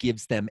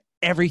gives them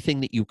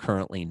everything that you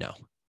currently know.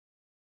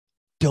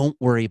 Don't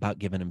worry about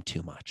giving them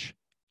too much.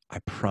 I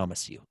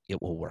promise you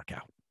it will work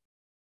out.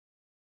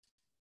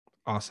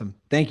 Awesome.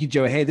 Thank you,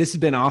 Joey. Hey, this has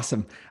been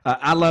awesome.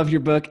 I love your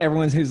book.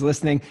 Everyone who's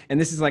listening. And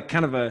this is like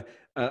kind of a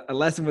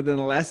lesson within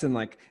a lesson.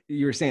 Like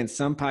you were saying,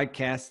 some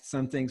podcasts,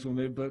 some things will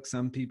move books,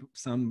 some people,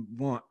 some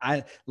won't.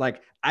 I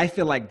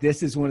feel like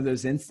this is one of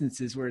those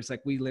instances where it's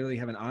like, we literally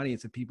have an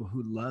audience of people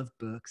who love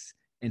books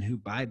and who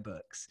buy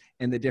books,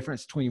 and the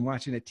difference between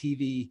watching a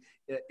TV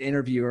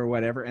interview or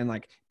whatever, and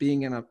like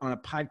being on a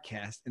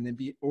podcast and then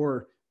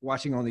or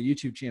watching on the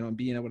YouTube channel and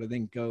being able to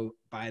then go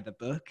buy the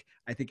book.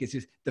 I think it's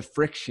just the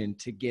friction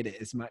to get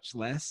it is much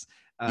less.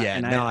 I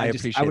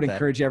appreciate I would that.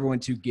 encourage everyone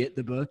to get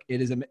the book.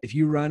 It is if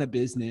you run a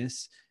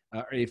business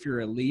or if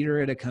you're a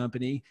leader at a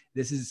company,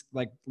 this is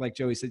like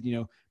Joey said,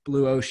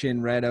 blue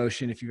ocean, red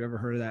ocean. If you've ever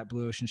heard of that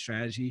blue ocean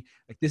strategy,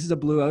 like this is a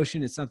blue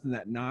ocean. It's something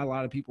that not a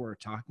lot of people are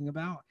talking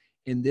about.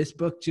 And this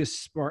book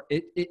just sparked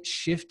it. It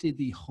shifted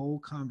the whole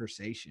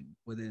conversation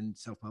within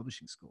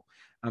self-publishing school.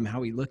 How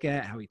we look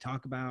at, how we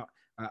talk about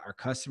our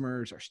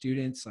customers, our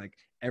students, like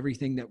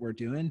everything that we're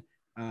doing.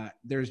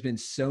 There's been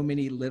so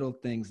many little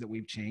things that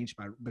we've changed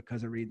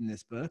because of reading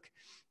this book.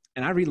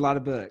 And I read a lot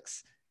of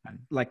books.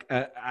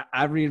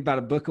 I read about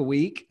a book a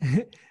week.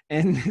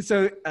 And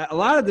so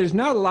there's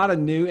not a lot of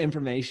new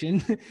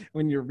information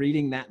when you're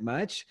reading that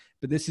much,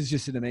 but this is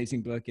just an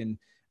amazing book. And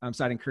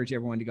so I'd encourage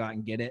everyone to go out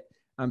and get it.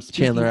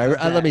 Chandler,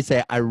 let me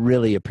say, I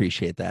really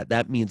appreciate that.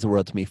 That means the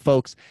world to me,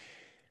 folks.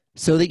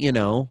 So that you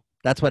know,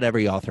 that's what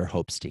every author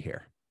hopes to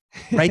hear.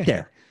 Right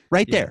there,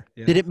 there.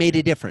 Yeah. That it made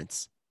a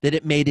difference, that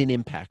it made an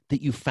impact,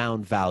 that you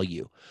found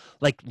value.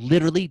 Like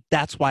literally,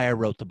 that's why I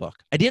wrote the book.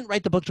 I didn't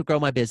write the book to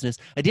grow my business.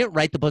 I didn't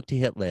write the book to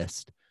hit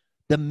list.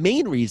 The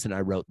main reason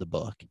I wrote the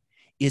book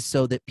is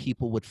so that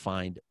people would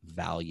find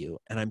value.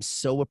 And I'm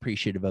so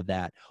appreciative of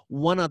that.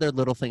 One other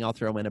little thing I'll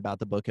throw in about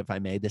the book, if I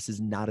may. This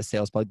is not a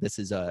sales plug. This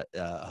is a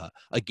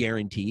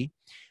guarantee.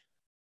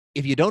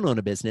 If you don't own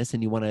a business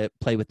and you want to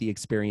play with the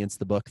experience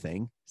the book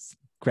thing,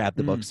 grab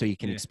the book so you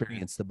can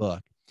experience the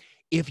book.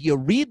 If you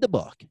read the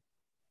book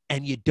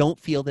and you don't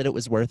feel that it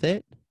was worth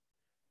it,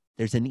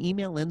 there's an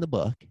email in the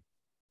book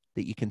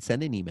that you can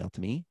send an email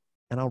to me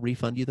and I'll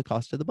refund you the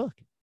cost of the book.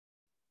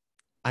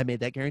 I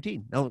made that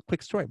guarantee. Now, a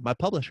quick story. My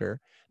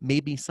publisher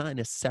made me sign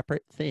a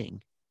separate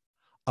thing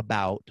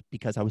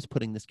because I was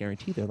putting this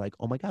guarantee. They're like,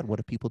 oh my God, what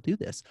if people do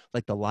this?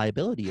 Like the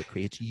liability it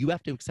creates, you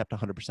have to accept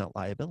 100%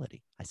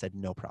 liability. I said,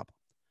 no problem.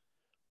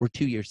 We're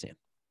 2 years in.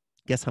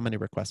 Guess how many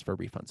requests for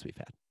refunds we've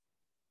had?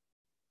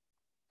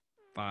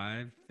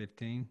 5,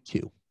 15?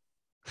 2.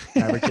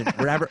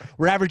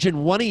 We're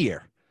averaging 1 a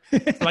year.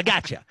 So I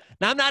got you.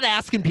 Now, I'm not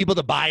asking people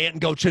to buy it and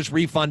go just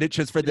refund it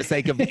just for the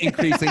sake of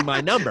increasing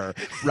my number,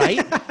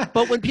 right?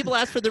 But when people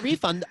ask for the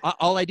refund,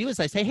 all I do is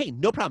I say, hey,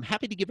 no problem.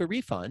 Happy to give a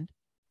refund.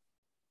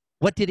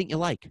 What didn't you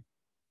like?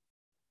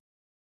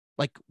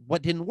 Like,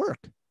 what didn't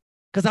work?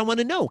 Because I want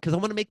to know, because I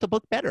want to make the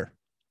book better.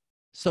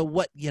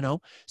 So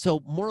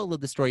so moral of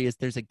the story is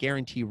there's a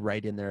guarantee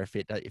right in there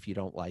if you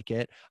don't like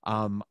it.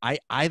 I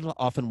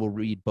often will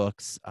read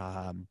books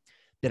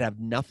that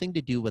have nothing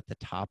to do with the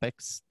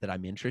topics that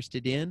I'm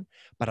interested in,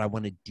 but I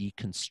want to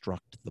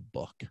deconstruct the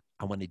book.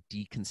 I want to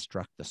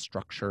deconstruct the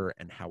structure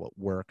and how it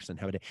works and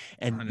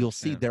and 100%. You'll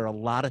see there are a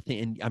lot of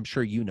things, and I'm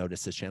sure you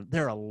notice this, Shannon,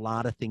 there are a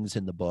lot of things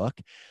in the book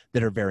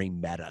that are very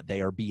meta. They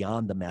are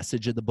beyond the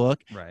message of the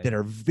book, that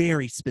are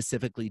very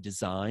specifically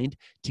designed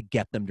to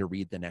get them to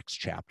read the next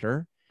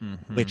chapter.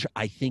 Mm-hmm. Which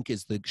I think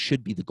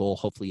should be the goal,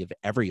 hopefully, of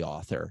every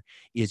author,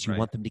 is you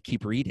want them to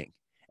keep reading.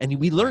 And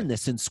we learn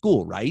this in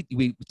school, right?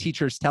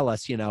 Teachers tell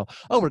us, we're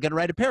going to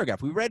write a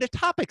paragraph. We write a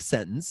topic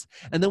sentence,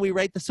 and then we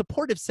write the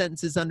supportive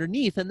sentences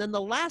underneath, and then the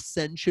last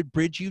sentence should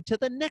bridge you to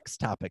the next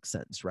topic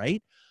sentence,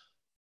 right?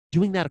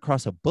 Doing that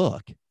across a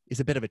book is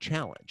a bit of a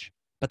challenge,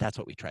 but that's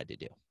what we tried to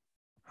do.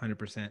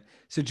 100%.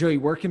 So Joey,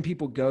 where can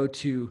people go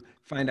to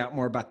find out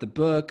more about the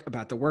book,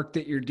 about the work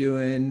that you're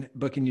doing,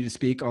 booking you to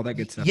speak, all that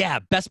good stuff? Yeah,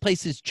 best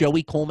place is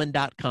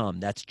joeycoleman.com.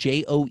 That's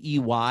Joey,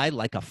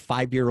 like a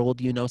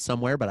 5-year-old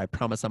somewhere, but I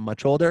promise I'm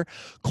much older.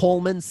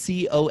 Coleman,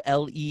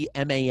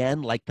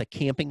 Coleman, like the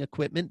camping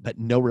equipment, but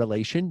no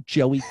relation,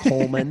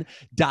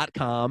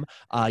 joeycoleman.com.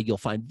 You'll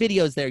find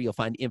videos there. You'll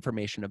find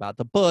information about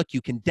the book. You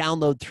can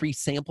download 3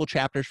 sample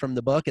chapters from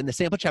the book. And the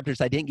sample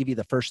chapters, I didn't give you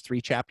the first 3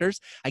 chapters.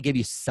 I gave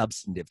you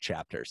substantive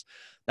chapters.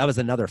 That was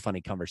another funny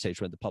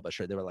conversation with the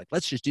publisher. They were like,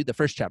 let's just do the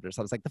first chapters.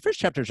 I was like, the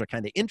first chapters are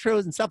kind of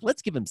intros and stuff.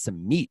 Let's give them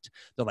some meat.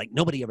 They're like,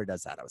 nobody ever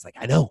does that. I was like,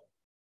 I know.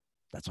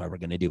 That's why we're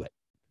going to do it.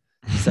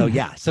 So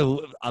yeah,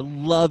 so I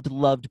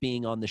loved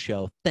being on the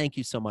show. Thank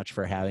you so much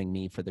for having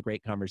me, for the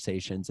great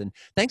conversations. And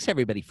thanks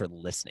everybody for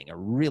listening. I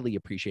really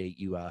appreciate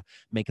you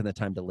making the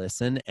time to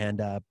listen,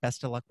 and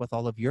best of luck with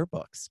all of your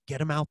books. Get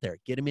them out there,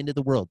 get them into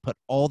the world, put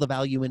all the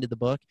value into the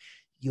book.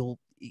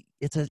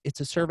 It's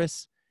a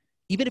service.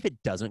 Even if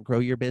it doesn't grow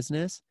your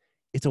business,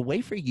 it's a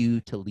way for you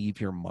to leave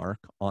your mark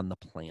on the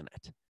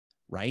planet,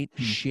 right?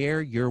 Mm-hmm.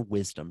 Share your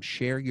wisdom,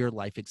 share your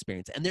life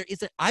experience. And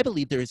I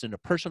believe there isn't a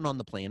person on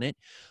the planet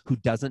who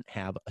doesn't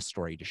have a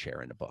story to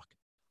share in a book.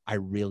 I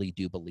really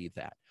do believe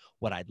that.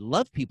 What I'd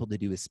love people to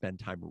do is spend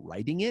time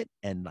writing it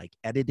and like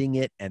editing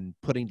it and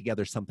putting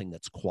together something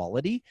that's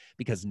quality,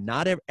 because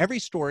not every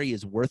story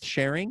is worth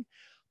sharing,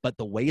 but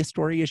the way a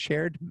story is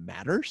shared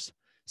matters.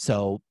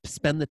 So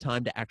spend the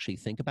time to actually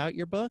think about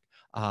your book,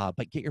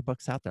 but get your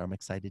books out there. I'm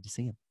excited to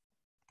see them.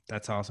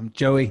 That's awesome.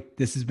 Joey,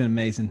 this has been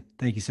amazing.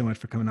 Thank you so much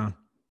for coming on.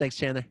 Thanks,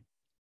 Chandler.